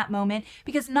changed in that moment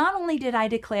because not only did I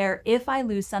declare, if I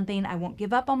lose something, I won't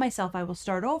give up on myself, I will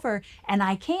start over, and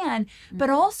I can. But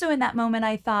also in that moment,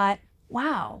 I thought,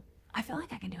 wow, I feel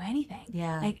like I can do anything.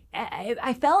 Yeah.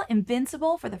 I felt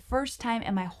invincible for the first time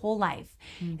in my whole life.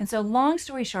 And so long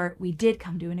story short, we did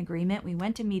come to an agreement. We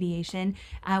went to mediation.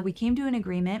 We came to an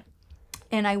agreement.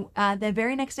 And the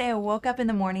very next day, I woke up in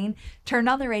the morning, turned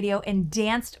on the radio, and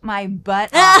danced my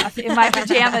butt off in my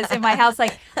pajamas in my house.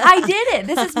 Like, I did it.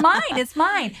 This is mine. It's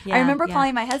mine. I remember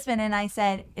calling my husband, and I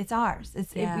said, it's ours.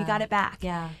 We got it back.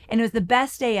 Yeah. And it was the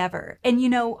best day ever. And,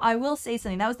 I will say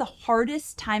something. That was the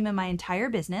hardest time in my entire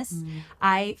business.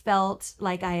 I felt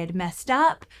like I had messed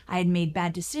up. I had made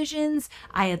bad decisions.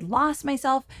 I had lost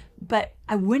myself. But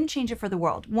I wouldn't change it for the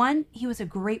world. One, he was a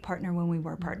great partner when we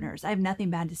were partners. I have nothing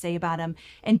bad to say about him.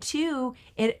 And two,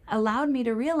 it allowed me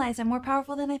to realize I'm more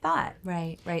powerful than I thought.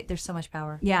 Right. There's so much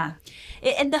power. Yeah.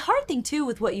 And the hard thing, too,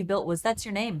 with what you built was that's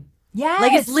your name. Yes.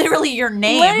 It's literally your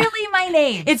name. Literally my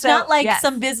name. It's not like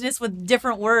some business with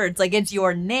different words. It's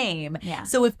your name. Yeah.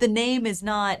 So if the name is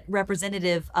not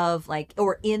representative of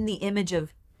or in the image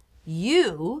of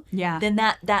you, then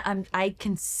I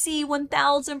can see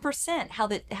 1000%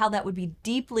 how that would be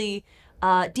deeply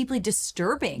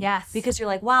disturbing. Yes. Because you're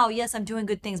like, wow, yes, I'm doing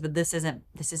good things, but this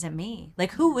isn't me.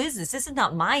 Who is this? This is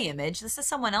not my image. This is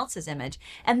someone else's image.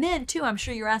 And then too, I'm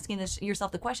sure you're asking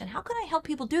yourself the question, how can I help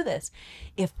people do this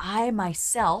if I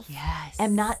myself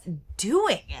am not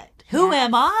doing it? Who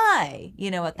am I?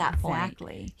 At that point.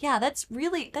 Exactly. Yeah,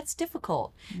 that's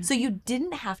difficult. So you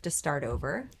didn't have to start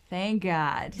over. Thank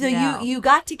God. So you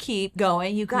got to keep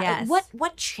going. You got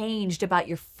what changed about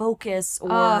your focus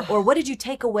or what did you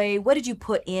take away? What did you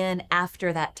put in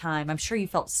after that time? I'm sure you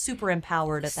felt super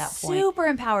empowered at that point. Super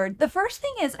empowered. The first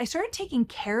thing is I started taking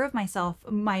care of myself,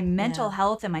 my mental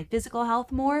health and my physical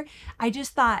health more. I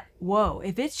just thought, whoa,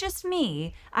 if it's just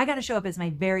me, I got to show up as my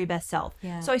very best self.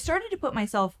 Yeah. So I started to put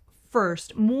myself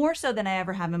first, more so than I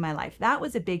ever have in my life. That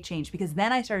was a big change because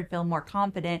then I started feeling more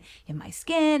confident in my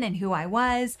skin and who I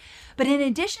was. But in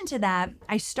addition to that,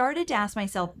 I started to ask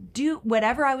myself, do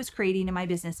whatever I was creating in my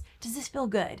business, does this feel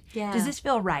good? Yeah. Does this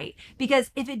feel right?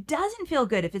 Because if it doesn't feel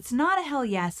good, if it's not a hell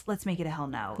yes, let's make it a hell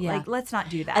no. Yeah. Let's not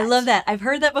do that. I love that. I've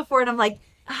heard that before and I'm like,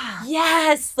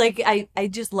 yes. I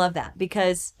just love that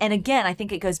because, and again, I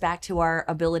think it goes back to our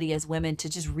ability as women to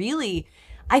just really,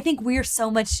 I think we're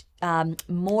so much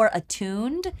more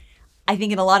attuned. I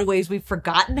think in a lot of ways we've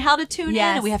forgotten how to tune in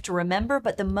and we have to remember.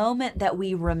 But the moment that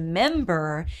we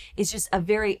remember is just a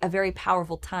very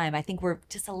powerful time. I think we're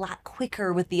just a lot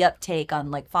quicker with the uptake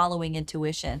on following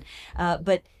intuition.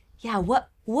 But yeah,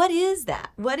 what is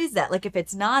that? What is that? If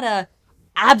it's not a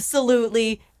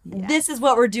absolutely, this is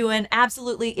what we're doing.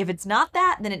 Absolutely. If it's not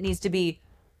that, then it needs to be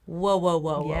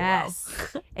whoa. Yes.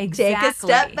 Take a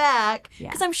step back. Yeah.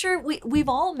 Because I'm sure we've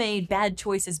all made bad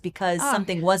choices because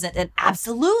something wasn't an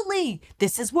absolutely,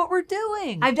 this is what we're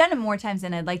doing. I've done it more times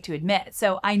than I'd like to admit.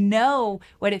 So I know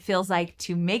what it feels like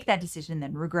to make that decision and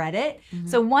then regret it. Mm-hmm.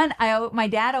 So my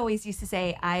dad always used to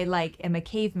say, I am a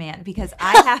caveman because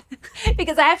I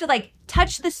have to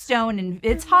touch the stone and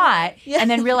it's hot and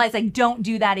then realize don't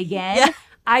do that again. Yeah.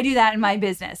 I do that in my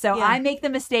business. So I make the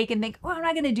mistake and think, I'm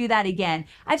not going to do that again.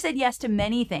 I've said yes to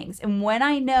many things. And when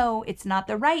I know it's not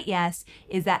the right yes,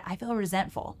 is that I feel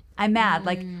resentful. I'm mad.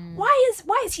 Like,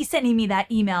 why is he sending me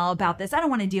that email about this? I don't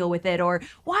want to deal with it. Or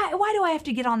why do I have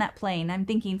to get on that plane? I'm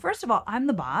thinking, first of all, I'm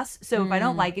the boss. So if I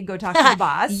don't like it, go talk to the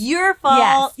boss. Your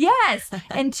fault. Yes.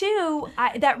 And two,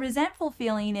 that resentful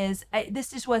feeling is this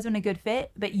just wasn't a good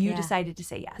fit, but you decided to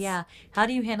say yes. Yeah. How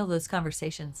do you handle those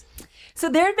conversations? So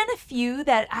there have been a few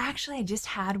that I just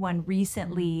had one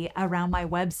recently around my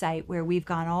website where we've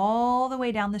gone all the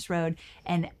way down this road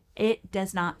and it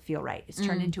does not feel right. It's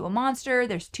turned into a monster.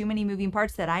 There's too many moving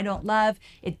parts that I don't love.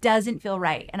 It doesn't feel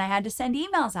right. And I had to send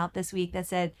emails out this week that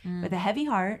said, with a heavy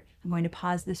heart, I'm going to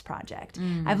pause this project.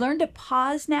 I've learned to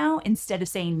pause now instead of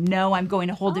saying, no, I'm going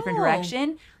a whole different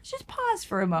direction. Let's just pause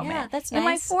for a moment. Yeah, that's In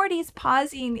nice. my 40s,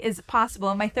 pausing is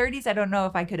possible. In my 30s, I don't know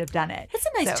if I could have done it. It's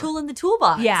a nice tool in the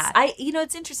toolbox. Yeah.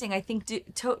 It's interesting. I think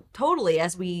totally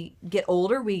as we get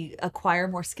older, we acquire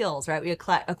more skills, right? We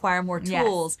acquire more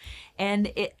tools.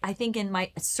 And I think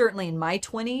certainly in my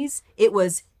 20s, it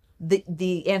was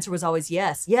the answer was always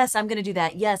yes. Yes, I'm going to do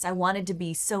that. Yes, I wanted to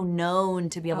be so known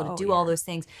to be able to do all those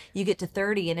things. You get to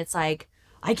 30 and it's like,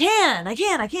 I can.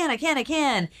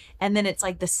 And then it's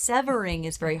like the severing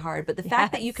is very hard. But the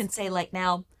fact that you can say like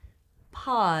now,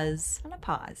 pause. I'm going to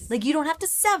pause. Like you don't have to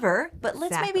sever, but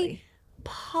let's maybe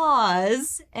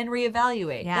pause and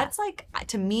reevaluate. Yeah. That's like,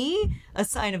 to me, a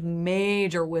sign of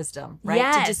major wisdom, right?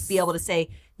 Yes. To just be able to say,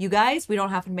 you guys, we don't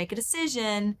have to make a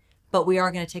decision, but we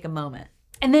are going to take a moment.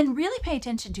 And then really pay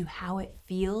attention to how it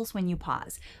feels when you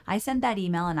pause. I sent that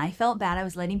email and I felt bad. I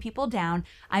was letting people down.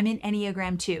 I'm in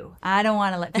Enneagram 2. I don't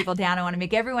want to let people down. I want to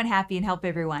make everyone happy and help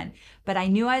everyone. But I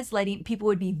knew I was letting people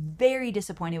would be very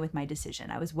disappointed with my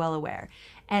decision. I was well aware.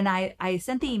 And I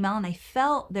sent the email and I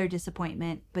felt their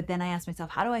disappointment. But then I asked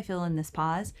myself, how do I feel in this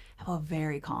pause? I felt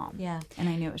very calm. Yeah. And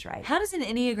I knew it was right. How does an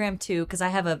Enneagram 2, because I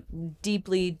have a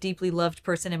deeply, deeply loved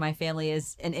person in my family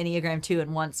is an Enneagram 2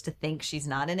 and wants to think she's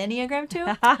not an Enneagram 2.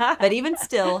 But even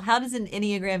still, how does an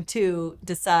Enneagram 2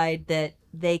 decide that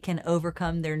they can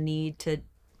overcome their need to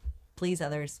please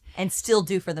others and still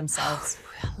do for themselves?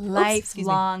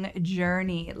 Lifelong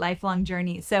journey.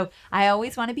 So I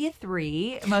always want to be a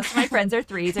 3. Most of my friends are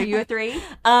 3s. Are you a 3?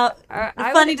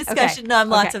 Funny discussion on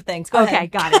lots of things. Go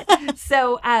ahead. Got it.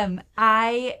 So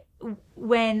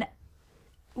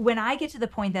when I get to the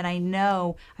point that I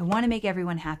know I want to make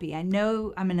everyone happy, I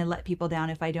know I'm going to let people down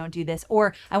if I don't do this,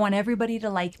 or I want everybody to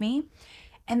like me.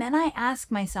 And then I ask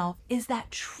myself, is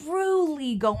that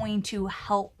truly going to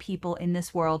help people in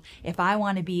this world if I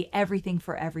want to be everything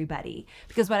for everybody?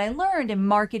 Because what I learned in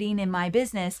marketing in my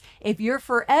business, if you're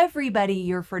for everybody,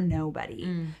 you're for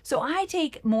nobody. So I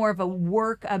take more of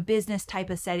a business type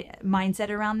of mindset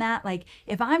around that. Like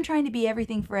if I'm trying to be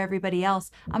everything for everybody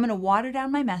else, I'm going to water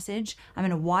down my message. I'm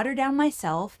going to water down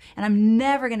myself, and I'm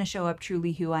never going to show up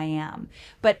truly who I am.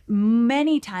 But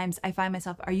many times I find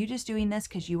myself, are you just doing this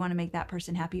because you want to make that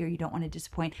person happy or you don't want to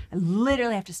disappoint? I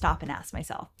literally have to stop and ask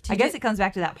myself. I guess it comes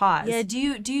back to that pause. Yeah. Do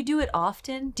you do it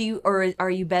often? Or are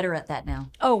you better at that now?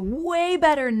 Oh, way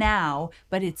better now,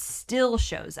 but it still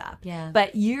shows up. Yeah.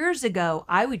 But years ago,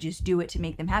 I would just do it to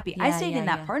make them happy. I stayed in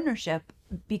that partnership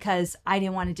because I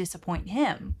didn't want to disappoint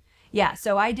him. Yeah,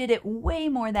 so I did it way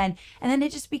more than, and then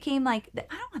it just became like, I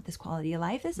don't want this quality of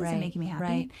life. This isn't making me happy.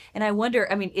 Right. And I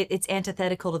wonder, I mean, it's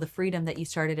antithetical to the freedom that you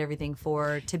started everything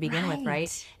for to begin with,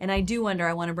 right? And I do wonder,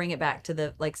 I want to bring it back to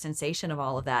the like sensation of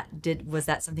all of that. Was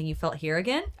that something you felt here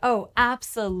again? Oh,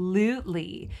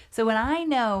 absolutely. So when I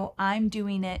know I'm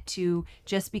doing it to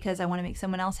just because I want to make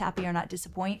someone else happy or not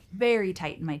disappoint, very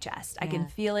tight in my chest. I can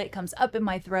feel it, comes up in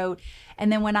my throat.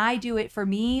 And then when I do it for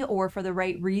me or for the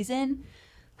right reason,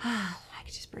 I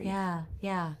could just breathe.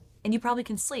 Yeah. And you probably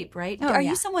can sleep, right? Oh, Are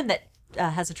you someone that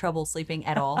has a trouble sleeping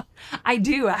at all? I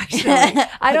do, actually.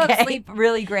 I don't sleep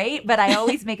really great, but I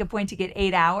always make a point to get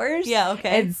 8 hours. Yeah,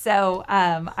 okay. And so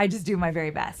I just do my very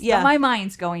best. Yeah. But my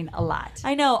mind's going a lot.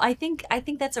 I know. I think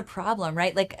that's a problem,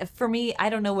 right? Like for me, I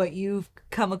don't know what you've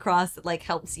come across that like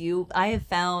helps you.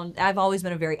 I've always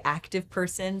been a very active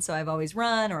person. So I've always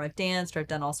run or I've danced or I've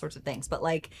done all sorts of things. But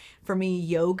like for me,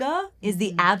 yoga is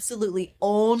the absolutely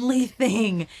only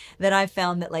thing that I've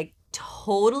found that like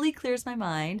totally clears my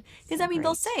mind. Because I mean,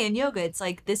 they'll say in yoga, it's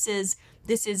like this is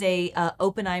a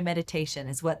open eye meditation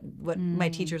is what my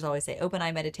teachers always say, open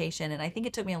eye meditation. And I think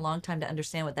it took me a long time to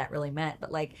understand what that really meant.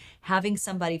 But like having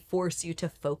somebody force you to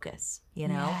focus,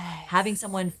 having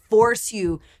someone force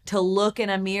you to look in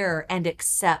a mirror and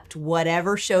accept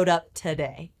whatever showed up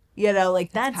today,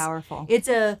 like that's powerful.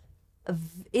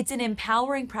 It's an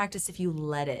empowering practice if you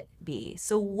let it be.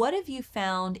 So what have you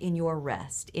found in your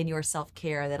rest, in your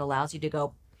self-care that allows you to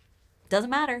go, doesn't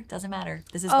matter.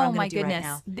 This is what I'm going to do right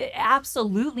now.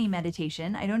 Absolutely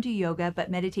meditation. I don't do yoga,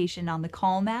 but meditation on the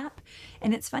Calm app.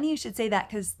 And it's funny you should say that,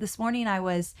 because this morning I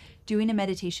was doing a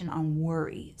meditation on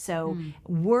worry. So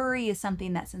worry is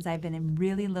something that since I've been a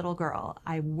really little girl,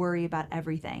 I worry about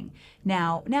everything.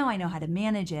 Now I know how to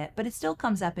manage it, but it still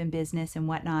comes up in business and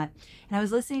whatnot. And I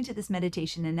was listening to this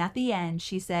meditation, and at the end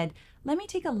she said, let me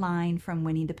take a line from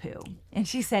Winnie the Pooh. And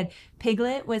she said,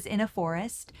 Piglet was in a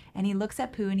forest, and he looks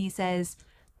at Pooh and he says,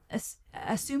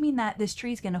 assuming that this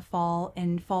tree is going to fall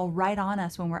and fall right on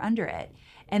us when we're under it.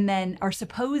 And then, or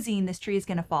supposing this tree is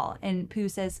going to fall. And Pooh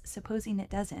says, supposing it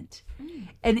doesn't.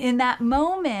 And in that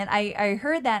moment, I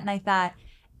heard that and I thought,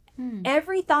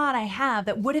 every thought I have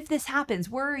that what if this happens,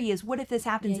 worry is what if this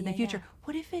happens in the future?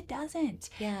 What if it doesn't?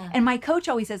 And my coach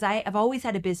always says, I've always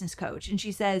had a business coach, and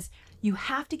she says, you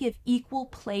have to give equal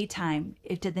play time.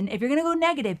 If you're going to go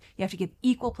negative, you have to give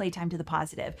equal play time to the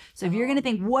positive. So if you're going to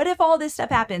think, what if all this stuff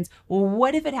happens? Well,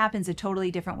 what if it happens a totally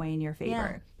different way in your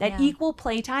favor? That equal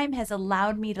play time has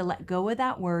allowed me to let go of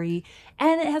that worry,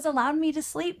 and it has allowed me to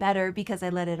sleep better because I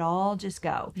let it all just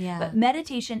go. But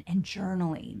meditation and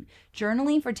journaling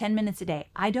for 10 minutes a day.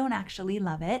 I don't actually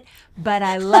love it, but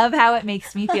I love how it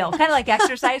makes me feel. Kind of like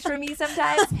exercise for me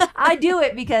sometimes. I do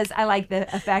it because I like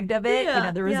the effect of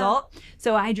it, the result.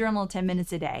 So I journal 10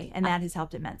 minutes a day, and that has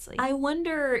helped immensely. I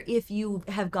wonder if you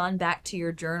have gone back to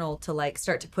your journal to like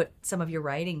start to put some of your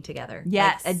writing together.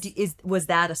 Yes. Was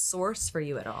that a source for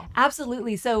you at all?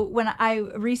 Absolutely. So when I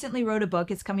recently wrote a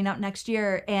book, it's coming out next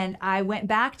year, and I went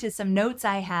back to some notes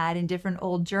I had in different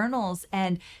old journals,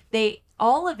 and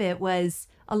all of it was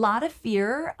a lot of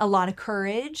fear, a lot of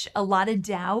courage, a lot of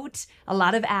doubt, a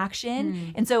lot of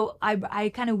action. And so I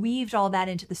kind of weaved all that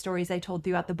into the stories I told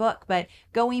throughout the book. But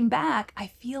going back, I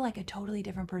feel like a totally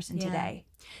different person today.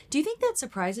 Do you think that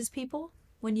surprises people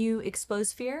when you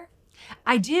expose fear?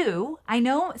 I do. I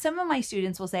know some of my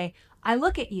students will say, I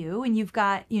look at you and you've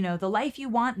got, the life you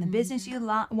want and the business you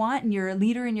want, and you're a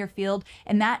leader in your field.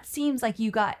 And that seems like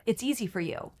it's easy for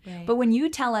you. Right. But when you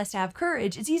tell us to have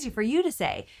courage, it's easy for you to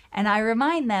say. And I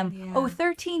remind them,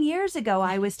 13 years ago,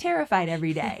 I was terrified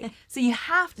every day. So you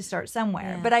have to start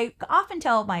somewhere. But I often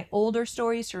tell my older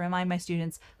stories to remind my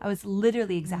students I was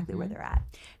literally exactly where they're at.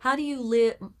 How do you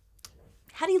live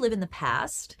in the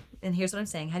past? And here's what I'm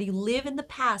saying. How do you live in the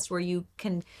past where you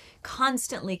can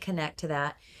constantly connect to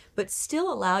that, but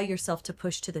still allow yourself to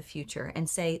push to the future and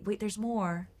say, wait, there's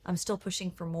more. I'm still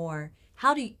pushing for more.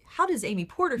 How does Amy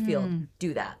Porterfield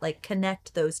do that? Like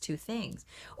connect those two things?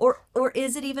 Or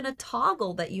is it even a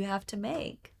toggle that you have to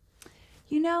make?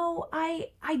 I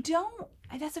don't.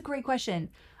 That's a great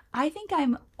question. I think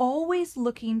I'm always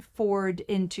looking forward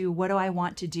into what do I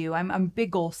want to do. I'm a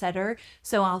big goal setter.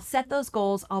 So I'll set those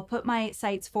goals. I'll put my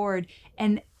sights forward.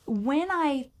 And when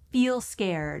I feel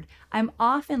scared, I'm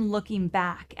often looking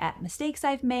back at mistakes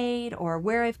I've made or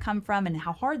where I've come from and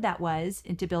how hard that was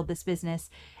to build this business.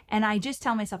 And I just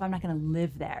tell myself I'm not going to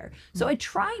live there. So I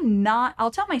try not,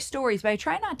 I'll tell my stories, but I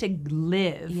try not to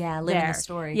live in the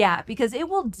story. Yeah, because it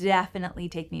will definitely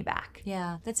take me back.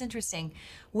 Yeah, that's interesting.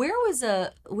 Where was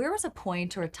a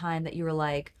point or a time that you were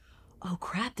like, oh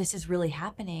crap, this is really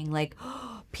happening? Like,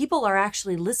 people are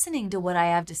actually listening to what I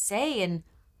have to say, and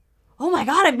oh my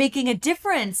God, I'm making a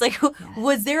difference. Like,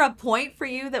 was there a point for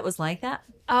you that was like that?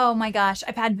 Oh my gosh,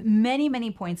 I've had many, many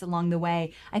points along the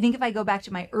way. I think if I go back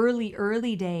to my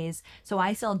early days, so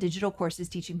I sell digital courses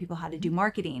teaching people how to do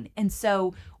marketing. And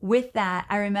so with that,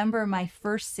 I remember my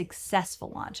first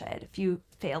successful launch. I had a few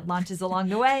failed launches along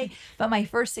the way, but my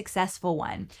first successful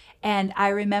one. And I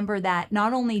remember that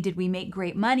not only did we make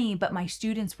great money, but my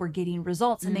students were getting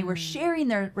results and they were sharing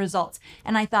their results.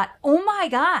 And I thought, oh my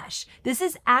gosh, this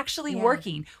is actually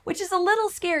working, which is a little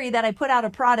scary that I put out a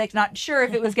product, not sure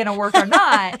if it was going to work or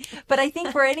not. But I think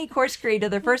for any course creator,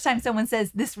 the first time someone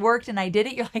says this worked and I did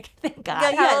it, you're like, thank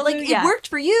God. Yeah, like it worked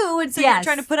for you. And so you're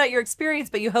trying to put out your experience,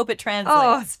 but you hope it translates.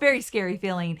 Oh, it's a very scary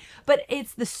feeling. But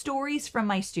it's the stories from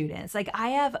my students. Like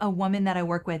I have a woman that I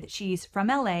work with. She's from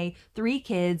LA, 3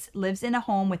 kids, lives in a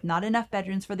home with not enough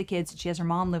bedrooms for the kids. And she has her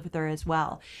mom live with her as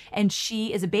well. And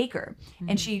she is a baker.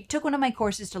 And she took one of my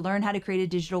courses to learn how to create a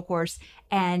digital course.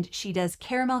 And she does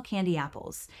caramel candy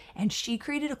apples. And she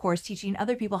created a course teaching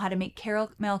other people how to make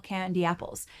caramel candy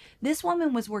apples. This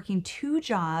woman was working 2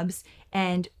 jobs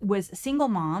and was a single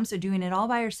mom, so doing it all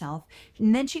by herself.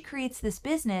 And then she creates this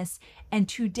business, and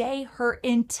today her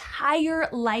entire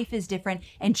life is different,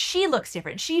 and she looks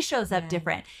different. She shows up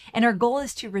different. And her goal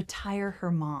is to retire her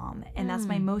mom. And that's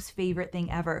my most favorite thing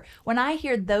ever. When I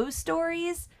hear those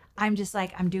stories, I'm just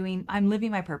like, I'm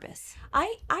living my purpose.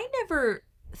 I never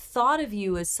thought of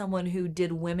you as someone who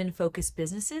did women-focused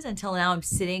businesses until now I'm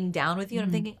sitting down with you and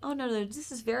I'm thinking, oh, no,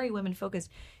 this is very women-focused.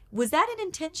 Was that an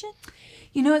intention?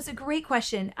 It's a great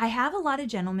question. I have a lot of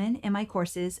gentlemen in my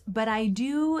courses, but I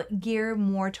do gear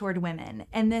more toward women.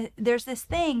 And there's this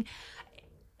thing,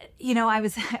 I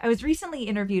was recently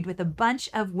interviewed with a bunch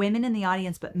of women in the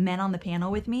audience, but men on the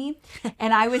panel with me.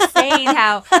 And I was saying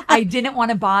how I didn't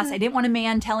want a boss. I didn't want a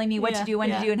man telling me what to do, when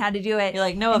to do, and how to do it. You're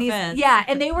like, no offense. Yeah.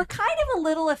 And they were kind of a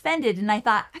little offended. And I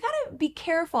thought, I got to be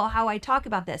careful how I talk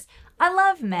about this. I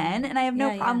love men and I have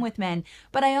no problem with men.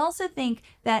 But I also think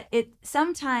that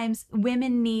sometimes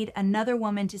women need another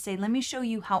woman to say, let me show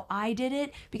you how I did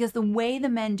it. Because the way the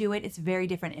men do it, it's very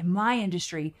different. In my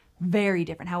industry, very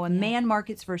different. How a man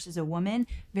markets versus a woman,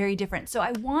 very different. So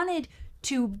I wanted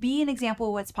to be an example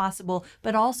of what's possible,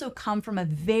 but also come from a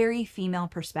very female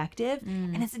perspective.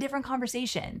 And it's a different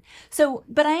conversation. So,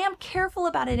 but I am careful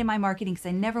about it in my marketing because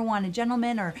I never want a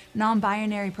gentleman or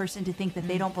non-binary person to think that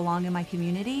they don't belong in my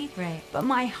community. Right. But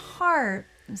my heart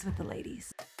is with the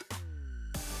ladies.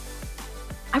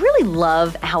 I really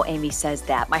love how Amy says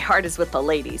that. My heart is with the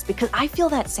ladies, because I feel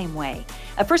that same way.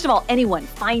 First of all, anyone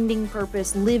finding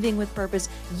purpose, living with purpose,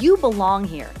 you belong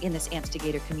here in this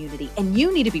Amstigator community, and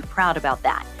you need to be proud about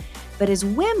that. But as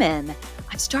women,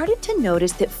 I've started to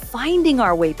notice that finding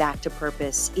our way back to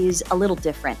purpose is a little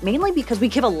different, mainly because we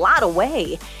give a lot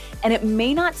away, and it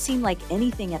may not seem like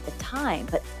anything at the time,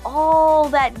 but all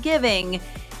that giving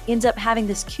ends up having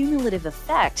this cumulative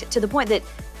effect to the point that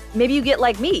maybe you get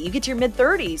like me, you get to your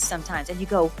mid-30s sometimes and you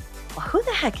go, well, who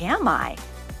the heck am I?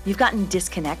 You've gotten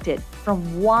disconnected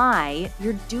from why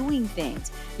you're doing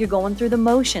things. You're going through the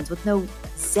motions with no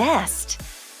zest.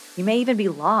 You may even be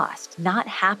lost, not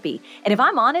happy. And if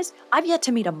I'm honest, I've yet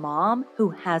to meet a mom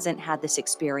who hasn't had this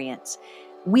experience.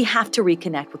 We have to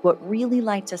reconnect with what really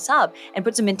lights us up and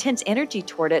put some intense energy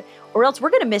toward it, or else we're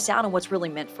going to miss out on what's really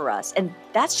meant for us. And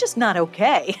that's just not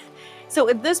okay. So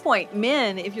at this point,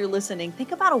 men, if you're listening,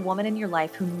 think about a woman in your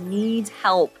life who needs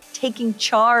help taking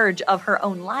charge of her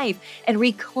own life and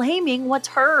reclaiming what's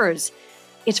hers.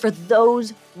 It's for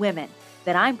those women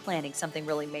that I'm planning something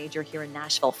really major here in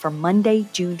Nashville for Monday,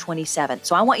 June 27th.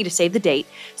 So I want you to save the date,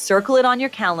 circle it on your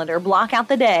calendar, block out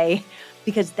the day,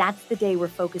 because that's the day we're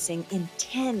focusing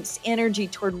intense energy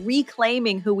toward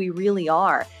reclaiming who we really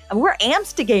are. And we're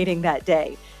amstigating that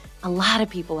day. A lot of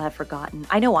people have forgotten.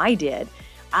 I know I did.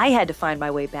 I had to find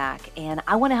my way back, and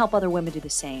I want to help other women do the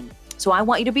same. So I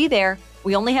want you to be there.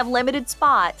 We only have limited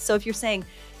spots. So if you're saying,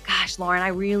 gosh, Lauren, I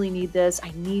really need this.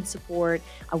 I need support.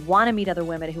 I want to meet other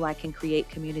women who I can create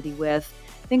community with.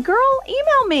 Then girl,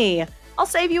 email me. I'll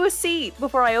save you a seat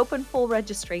before I open full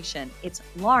registration. It's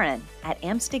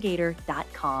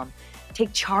lauren@amstigator.com.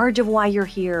 Take charge of why you're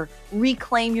here.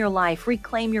 Reclaim your life.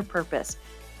 Reclaim your purpose.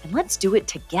 And let's do it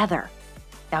together.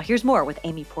 Now here's more with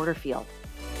Amy Porterfield.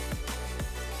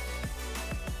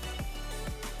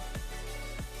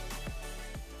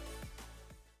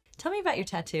 Tell me about your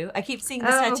tattoo. I keep seeing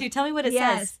this tattoo. Tell me what it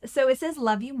says. So it says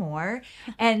 "Love You More,"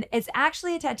 and it's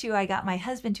actually a tattoo I got my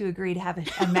husband to agree to have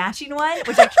a matching one,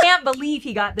 which I can't believe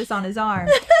he got this on his arm.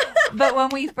 But when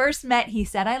we first met, he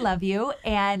said, "I love you,"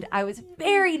 and I was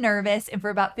very nervous, and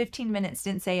for about 15 minutes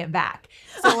didn't say it back.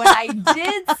 So when I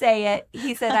did say it,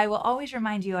 he said, "I will always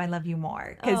remind you I love you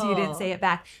more," because you didn't say it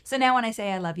back. So now when I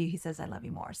say I love you, he says I love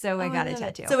you more. So I got a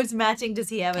tattoo. So it's matching. Does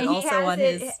he have it And also on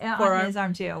his forearm? On his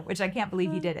arm too, which I can't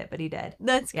believe he did it, but he did.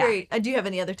 That's great. Do you have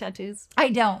any other tattoos? I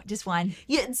don't, just one.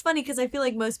 Yeah, it's funny because I feel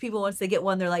like most people, once they get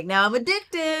one, they're like, now I'm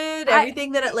addicted.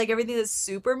 Everything that's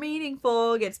super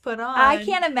meaningful gets put on. I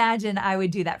can't imagine I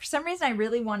would do that. For some reason, I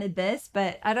really wanted this,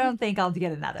 but I don't think I'll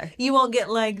get another. You won't get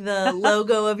like the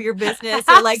logo of your business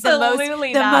or like the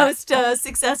most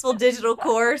successful digital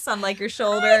course on like your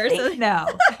shoulders. No.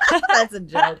 That's a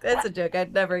joke. That's a joke.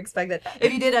 I'd never expect that.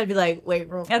 If you did, I'd be like, wait,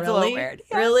 really? That's a little weird.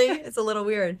 Yeah. Really? It's a little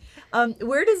weird.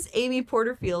 Where does Amy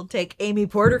Porterfield take Amy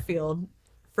Porterfield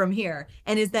from here?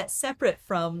 And is that separate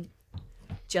from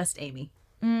just Amy?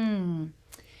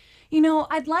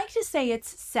 I'd like to say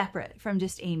it's separate from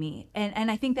just Amy. And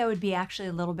I think that would be actually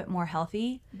a little bit more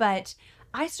healthy. But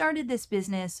I started this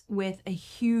business with a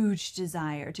huge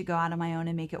desire to go out on my own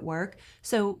and make it work.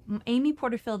 So Amy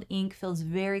Porterfield Inc. feels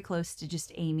very close to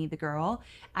just Amy the girl.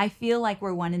 I feel like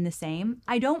we're one and the same.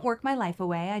 I don't work my life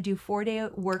away. I do 4-day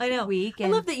work week. I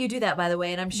love that you do that, by the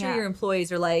way. And I'm sure your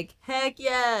employees are like, heck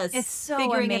yes. It's so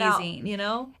figuring amazing. It out, you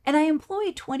know? And I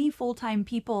employ 20 full-time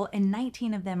people, and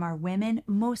 19 of them are women.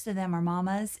 Most of them are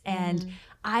mamas. And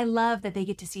I love that they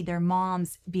get to see their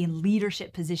moms be in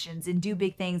leadership positions and do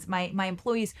big things. My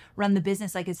employees run the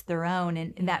business like it's their own,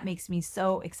 and that makes me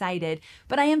so excited.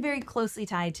 But I am very closely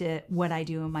tied to what I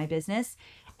do in my business.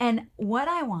 And what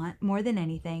I want more than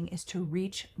anything is to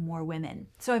reach more women.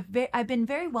 So I've been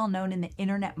very well known in the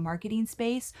internet marketing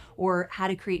space or how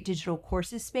to create digital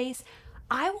courses space.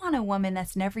 I want a woman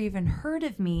that's never even heard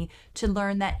of me to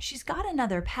learn that she's got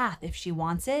another path if she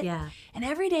wants it. Yeah. And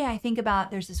every day I think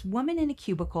about there's this woman in a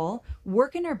cubicle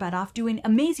working her butt off, doing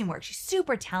amazing work. She's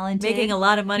super talented. Making a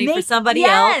lot of money for somebody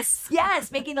else.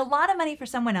 Yes, making a lot of money for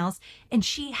someone else. And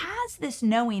she has this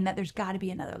knowing that there's got to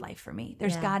be another life for me.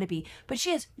 There's got to be. But she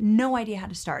has no idea how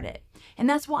to start it. And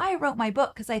that's why I wrote my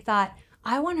book, because I thought,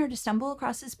 I want her to stumble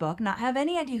across this book, not have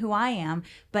any idea who I am,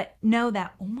 but know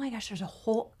that, oh my gosh, there's a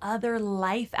whole other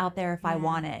life out there if I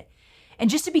want it. And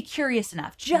just to be curious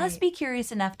enough, be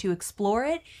curious enough to explore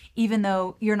it, even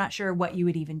though you're not sure what you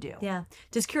would even do. Yeah.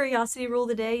 Does curiosity rule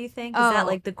the day, you think? Is that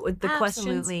like the questions?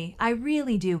 Absolutely. I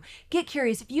really do. Get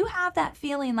curious. If you have that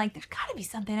feeling like there's got to be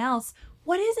something else,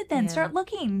 what is it then? Start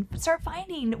looking, start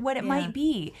finding what it might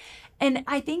be. And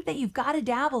I think that you've got to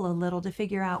dabble a little to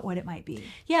figure out what it might be.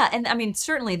 Yeah. And I mean,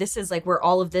 certainly this is like where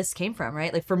all of this came from,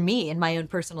 right? Like for me, in my own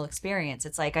personal experience,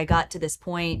 it's like I got to this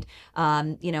point,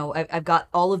 I've got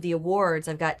all of the awards,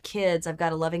 I've got kids, I've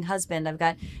got a loving husband, I've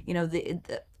got,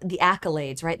 the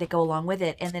accolades, right, that go along with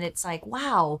it. And then it's like,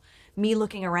 wow, me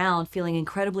looking around, feeling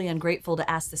incredibly ungrateful to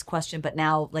ask this question, but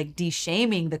now like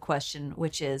de-shaming the question,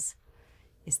 which is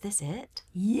this it?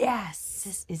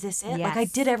 Yes. Is this it? Yes. Like I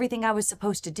did everything I was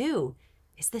supposed to do.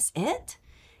 Is this it?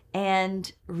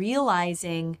 And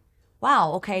realizing,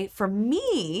 wow, okay, for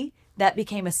me, that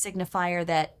became a signifier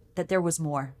that there was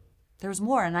more. There was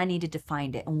more and I needed to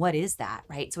find it. And what is that,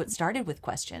 right? So it started with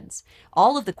questions.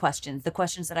 All of the questions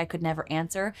that I could never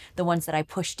answer, the ones that I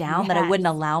pushed down, that I wouldn't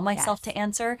allow myself to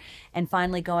answer. And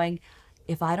finally going,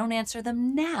 if I don't answer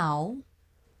them now,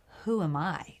 who am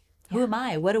I? Who am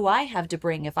I? What do I have to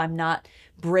bring if I'm not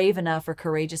brave enough or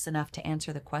courageous enough to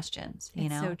answer the questions?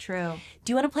 It's so true.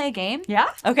 Do you want to play a game? Yeah.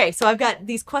 Okay, so I've got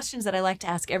these questions that I like to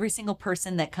ask every single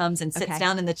person that comes and sits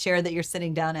down in the chair that you're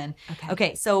sitting down in.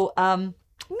 Okay, so you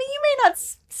may not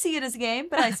see it as a game,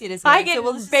 but I see it as a game. I get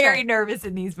very nervous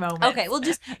in these moments. Okay, well,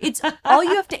 it's all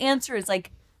you have to answer is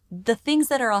like the things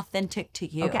that are authentic to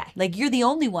you. Okay. Like you're the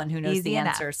only one who knows Easy the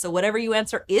enough. answer. So whatever you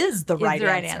answer is the right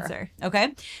answer. answer.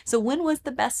 Okay. So when was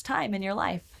the best time in your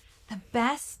life? The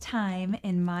best time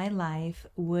in my life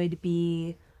would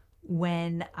be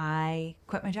when I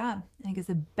quit my job. I think it's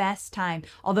the best time.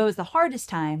 Although it was the hardest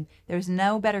time, there's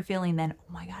no better feeling than,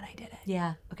 oh my God, I did it.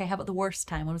 Yeah. Okay. How about the worst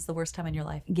time? When was the worst time in your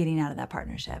life? Getting out of that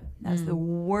partnership. That was the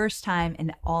worst time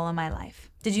in all of my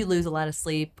life. Did you lose a lot of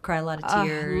sleep, cry a lot of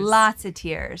tears? Lots of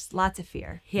tears, lots of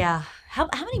fear. Yeah. How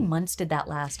many months did that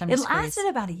last? It lasted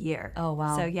about a year. Oh,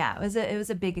 wow. So yeah, it was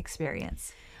a big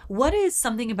experience. What is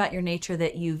something about your nature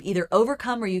that you've either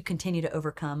overcome or you continue to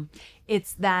overcome?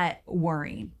 It's that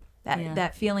worrying,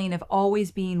 that feeling of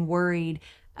always being worried.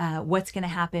 What's going to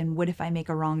happen? What if I make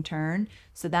a wrong turn?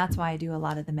 So that's why I do a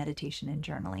lot of the meditation and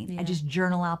journaling. I just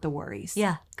journal out the worries.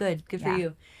 Yeah, good for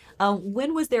you.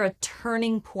 When was there a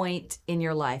turning point in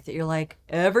your life that you're like,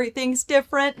 everything's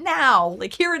different now?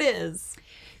 Like, here it is.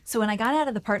 So when I got out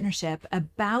of the partnership,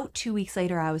 about 2 weeks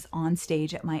later, I was on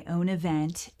stage at my own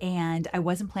event and I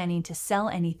wasn't planning to sell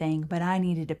anything, but I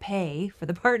needed to pay for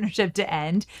the partnership to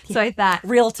end. So I thought,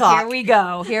 real talk. Here we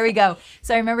go.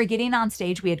 So I remember getting on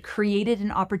stage. We had created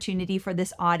an opportunity for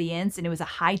this audience and it was a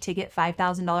high ticket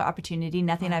 $5,000 opportunity,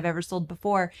 nothing I've ever sold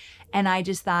before. And I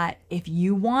just thought, if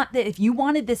you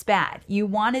wanted this bad, you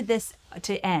wanted this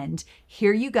to end,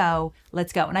 here you go,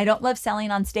 let's go. And I don't love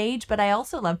selling on stage, but I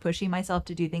also love pushing myself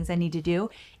to do things I need to do.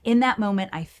 In that moment,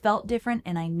 I felt different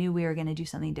and I knew we were going to do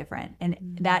something different. And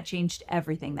that changed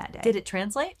everything that day. Did it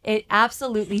translate? It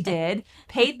absolutely did.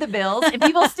 Paid the bills. And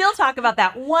people still talk about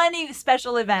that one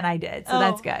special event I did. So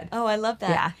that's good. Oh, I love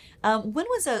that. Yeah. When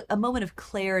was a moment of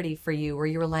clarity for you where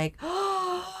you were like,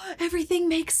 oh, everything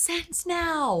makes sense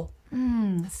now?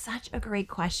 Such a great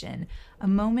question. A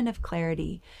moment of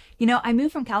clarity. I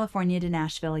moved from California to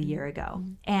Nashville a year ago,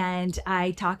 and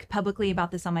I talk publicly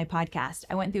about this on my podcast.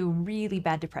 I went through really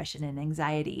bad depression and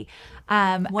anxiety.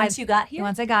 Once you got here?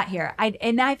 Once I got here.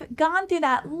 I've gone through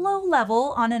that low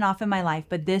level on and off in my life,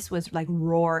 but this was like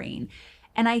roaring.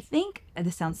 And I think,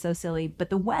 this sounds so silly, but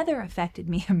the weather affected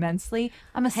me immensely.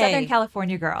 I'm a Southern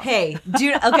California girl. Okay,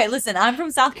 listen, I'm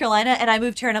from South Carolina and I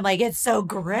moved here and I'm like, it's so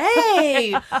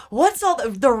great. What's all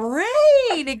the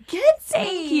rain? It gets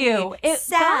Thank you. It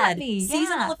sad. got me. Yeah.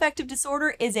 Seasonal affective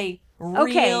disorder is a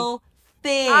real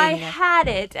thing. I had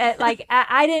it.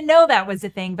 I didn't know that was a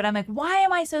thing, but I'm like, why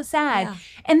am I so sad? Yeah.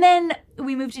 And then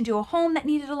we moved into a home that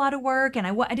needed a lot of work, and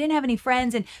I didn't have any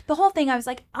friends, and the whole thing, I was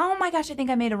like, oh my gosh, I think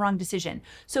I made a wrong decision.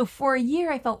 So for a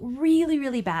year, I felt really,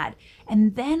 really bad.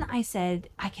 And then I said,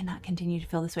 I cannot continue to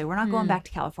feel this way. We're not going back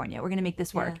to California. We're going to make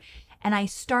this work. And I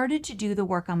started to do the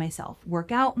work on myself,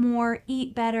 work out more,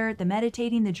 eat better, the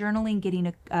meditating, the journaling,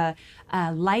 getting a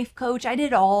life coach. I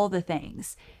did all the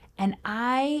things. And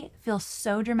I feel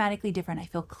so dramatically different. I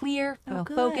feel clear, feel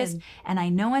focused, and I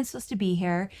know I'm supposed to be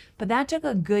here. But that took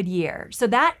a good year. So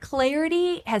that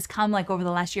clarity has come like over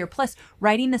the last year. Plus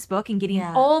writing this book and getting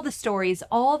all the stories,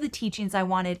 all the teachings I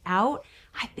wanted out.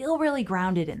 I feel really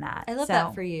grounded in that. I love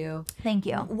that for you. Thank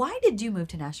you. Why did you move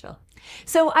to Nashville?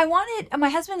 So my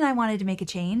husband and I wanted to make a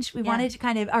change. We wanted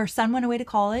to our son went away to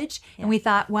college and we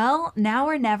thought, well, now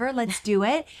or never, let's do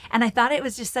it. And I thought it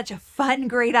was just such a fun,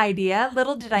 great idea.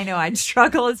 Little did I know I'd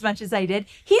struggle as much as I did.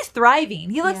 He's thriving.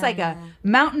 He looks like a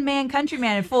mountain man, country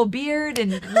man, and full beard.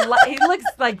 And he looks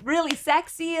like really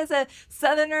sexy as a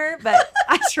Southerner, but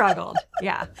I struggled.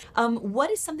 Yeah.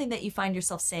 What is something that you find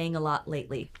yourself saying a lot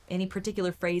lately? Any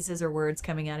particular phrases or words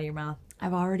coming out of your mouth?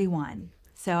 I've already won.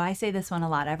 So I say this one a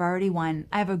lot. I've already won.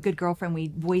 I have a good girlfriend. We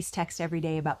voice text every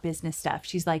day about business stuff.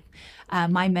 She's like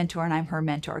my mentor and I'm her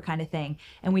mentor kind of thing.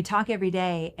 And we talk every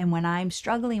day. And when I'm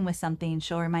struggling with something,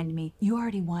 she'll remind me, you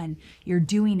already won. You're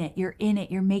doing it. You're in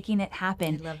it. You're making it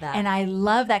happen. I love that. And I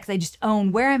love that because I just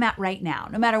own where I'm at right now.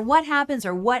 No matter what happens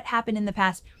or what happened in the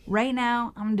past, right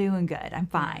now, I'm doing good. I'm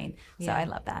fine. So I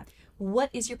love that.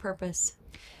 What is your purpose?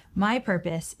 My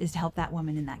purpose is to help that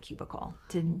woman in that cubicle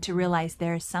to realize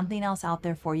there's something else out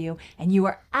there for you, and you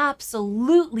are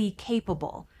absolutely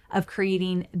capable of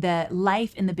creating the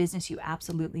life and the business you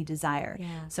absolutely desire.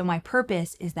 Yeah. So my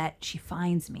purpose is that she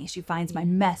finds me, she finds my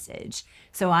message.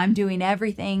 So I'm doing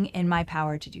everything in my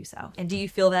power to do so. And do you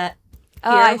feel that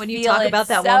when you feel talk it about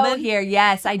that so woman? Here,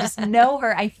 yes, I just know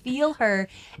her. I feel her,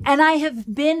 and I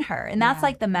have been her, and that's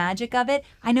like the magic of it.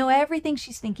 I know everything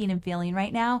she's thinking and feeling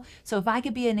right now. So if I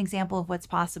could be an example of what's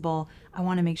possible, I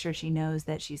want to make sure she knows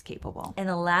that she's capable. And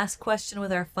the last question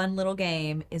with our fun little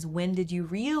game is, when did you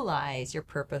realize your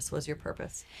purpose was your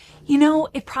purpose? You know,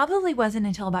 it probably wasn't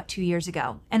until about 2 years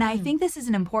ago. And I think this is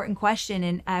an important question.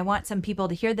 And I want some people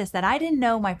to hear this, that I didn't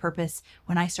know my purpose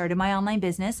when I started my online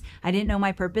business. I didn't know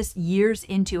my purpose years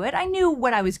into it. I knew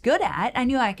what I was good at. I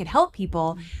knew I could help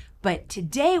people. But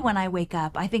today when I wake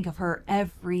up, I think of her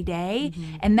every day.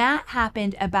 And that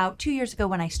happened about 2 years ago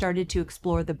when I started to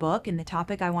explore the book and the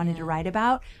topic I wanted to write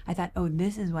about. I thought, oh,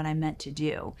 this is what I'm meant to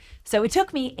do. So it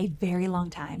took me a very long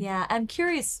time. Yeah, I'm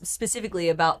curious specifically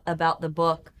about the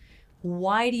book.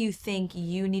 Why do you think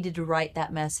you needed to write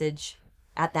that message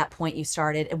at that point you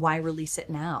started, and why release it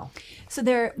now?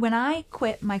 So when I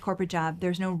quit my corporate job,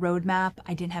 there's no roadmap.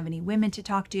 I didn't have any women to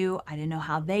talk to. I didn't know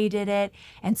how they did it.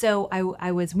 And so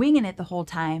I was winging it the whole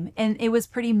time, and it was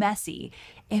pretty messy.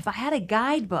 If I had a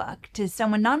guidebook to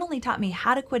someone, not only taught me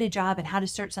how to quit a job and how to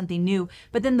start something new,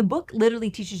 but then the book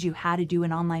literally teaches you how to do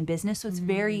an online business. So it's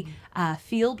very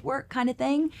field work kind of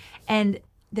thing. And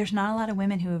there's not a lot of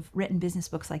women who have written business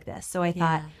books like this. So I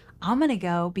thought, I'm going to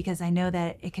go because I know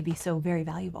that it could be so very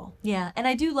valuable. Yeah, and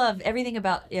I do love everything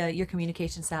about your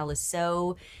communication style is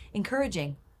so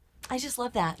encouraging. I just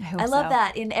love that. I love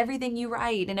that in everything you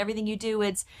write and everything you do.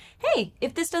 It's, hey,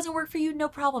 if this doesn't work for you, no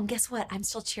problem. Guess what? I'm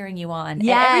still cheering you on.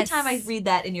 Yes. And every time I read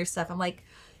that in your stuff, I'm like,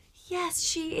 yes,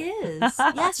 she is.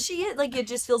 Yes, she is. Like, it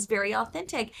just feels very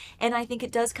authentic. And I think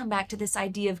it does come back to this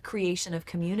idea of creation of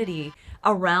community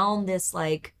around this,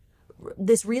 like,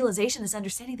 this realization, this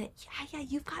understanding that,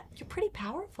 you're pretty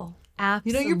powerful.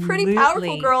 Absolutely. You're pretty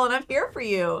powerful, girl, and I'm here for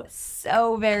you.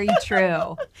 So very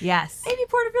true. Yes. Amy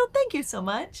Porterfield, thank you so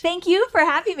much. Thank you for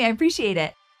having me. I appreciate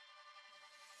it.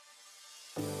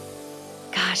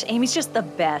 Gosh, Amy's just the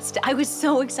best. I was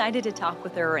so excited to talk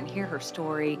with her and hear her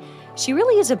story. She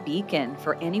really is a beacon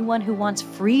for anyone who wants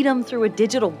freedom through a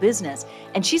digital business.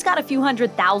 And she's got a few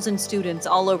 100,000 students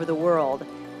all over the world.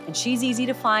 And she's easy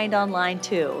to find online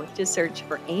too. Just search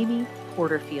for Amy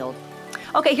Porterfield.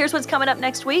 Okay, here's what's coming up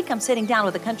next week. I'm sitting down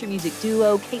with a country music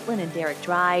duo, Caitlin and Derek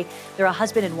Dry. They're a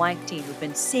husband and wife team who've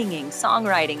been singing,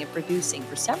 songwriting, and producing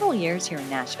for several years here in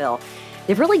Nashville.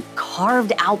 They've really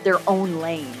carved out their own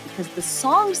lane because the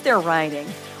songs they're writing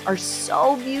are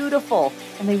so beautiful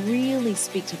and they really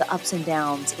speak to the ups and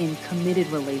downs in committed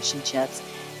relationships.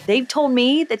 They've told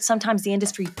me that sometimes the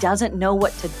industry doesn't know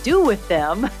what to do with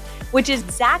them, which is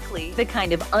exactly the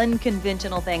kind of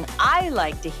unconventional thing I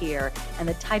like to hear and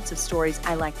the types of stories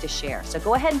I like to share. So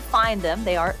go ahead and find them.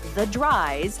 They are The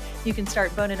Dries. You can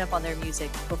start boning up on their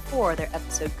music before their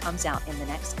episode comes out in the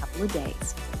next couple of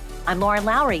days. I'm Lauren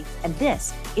Lowry, and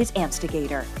this is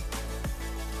Amstigator.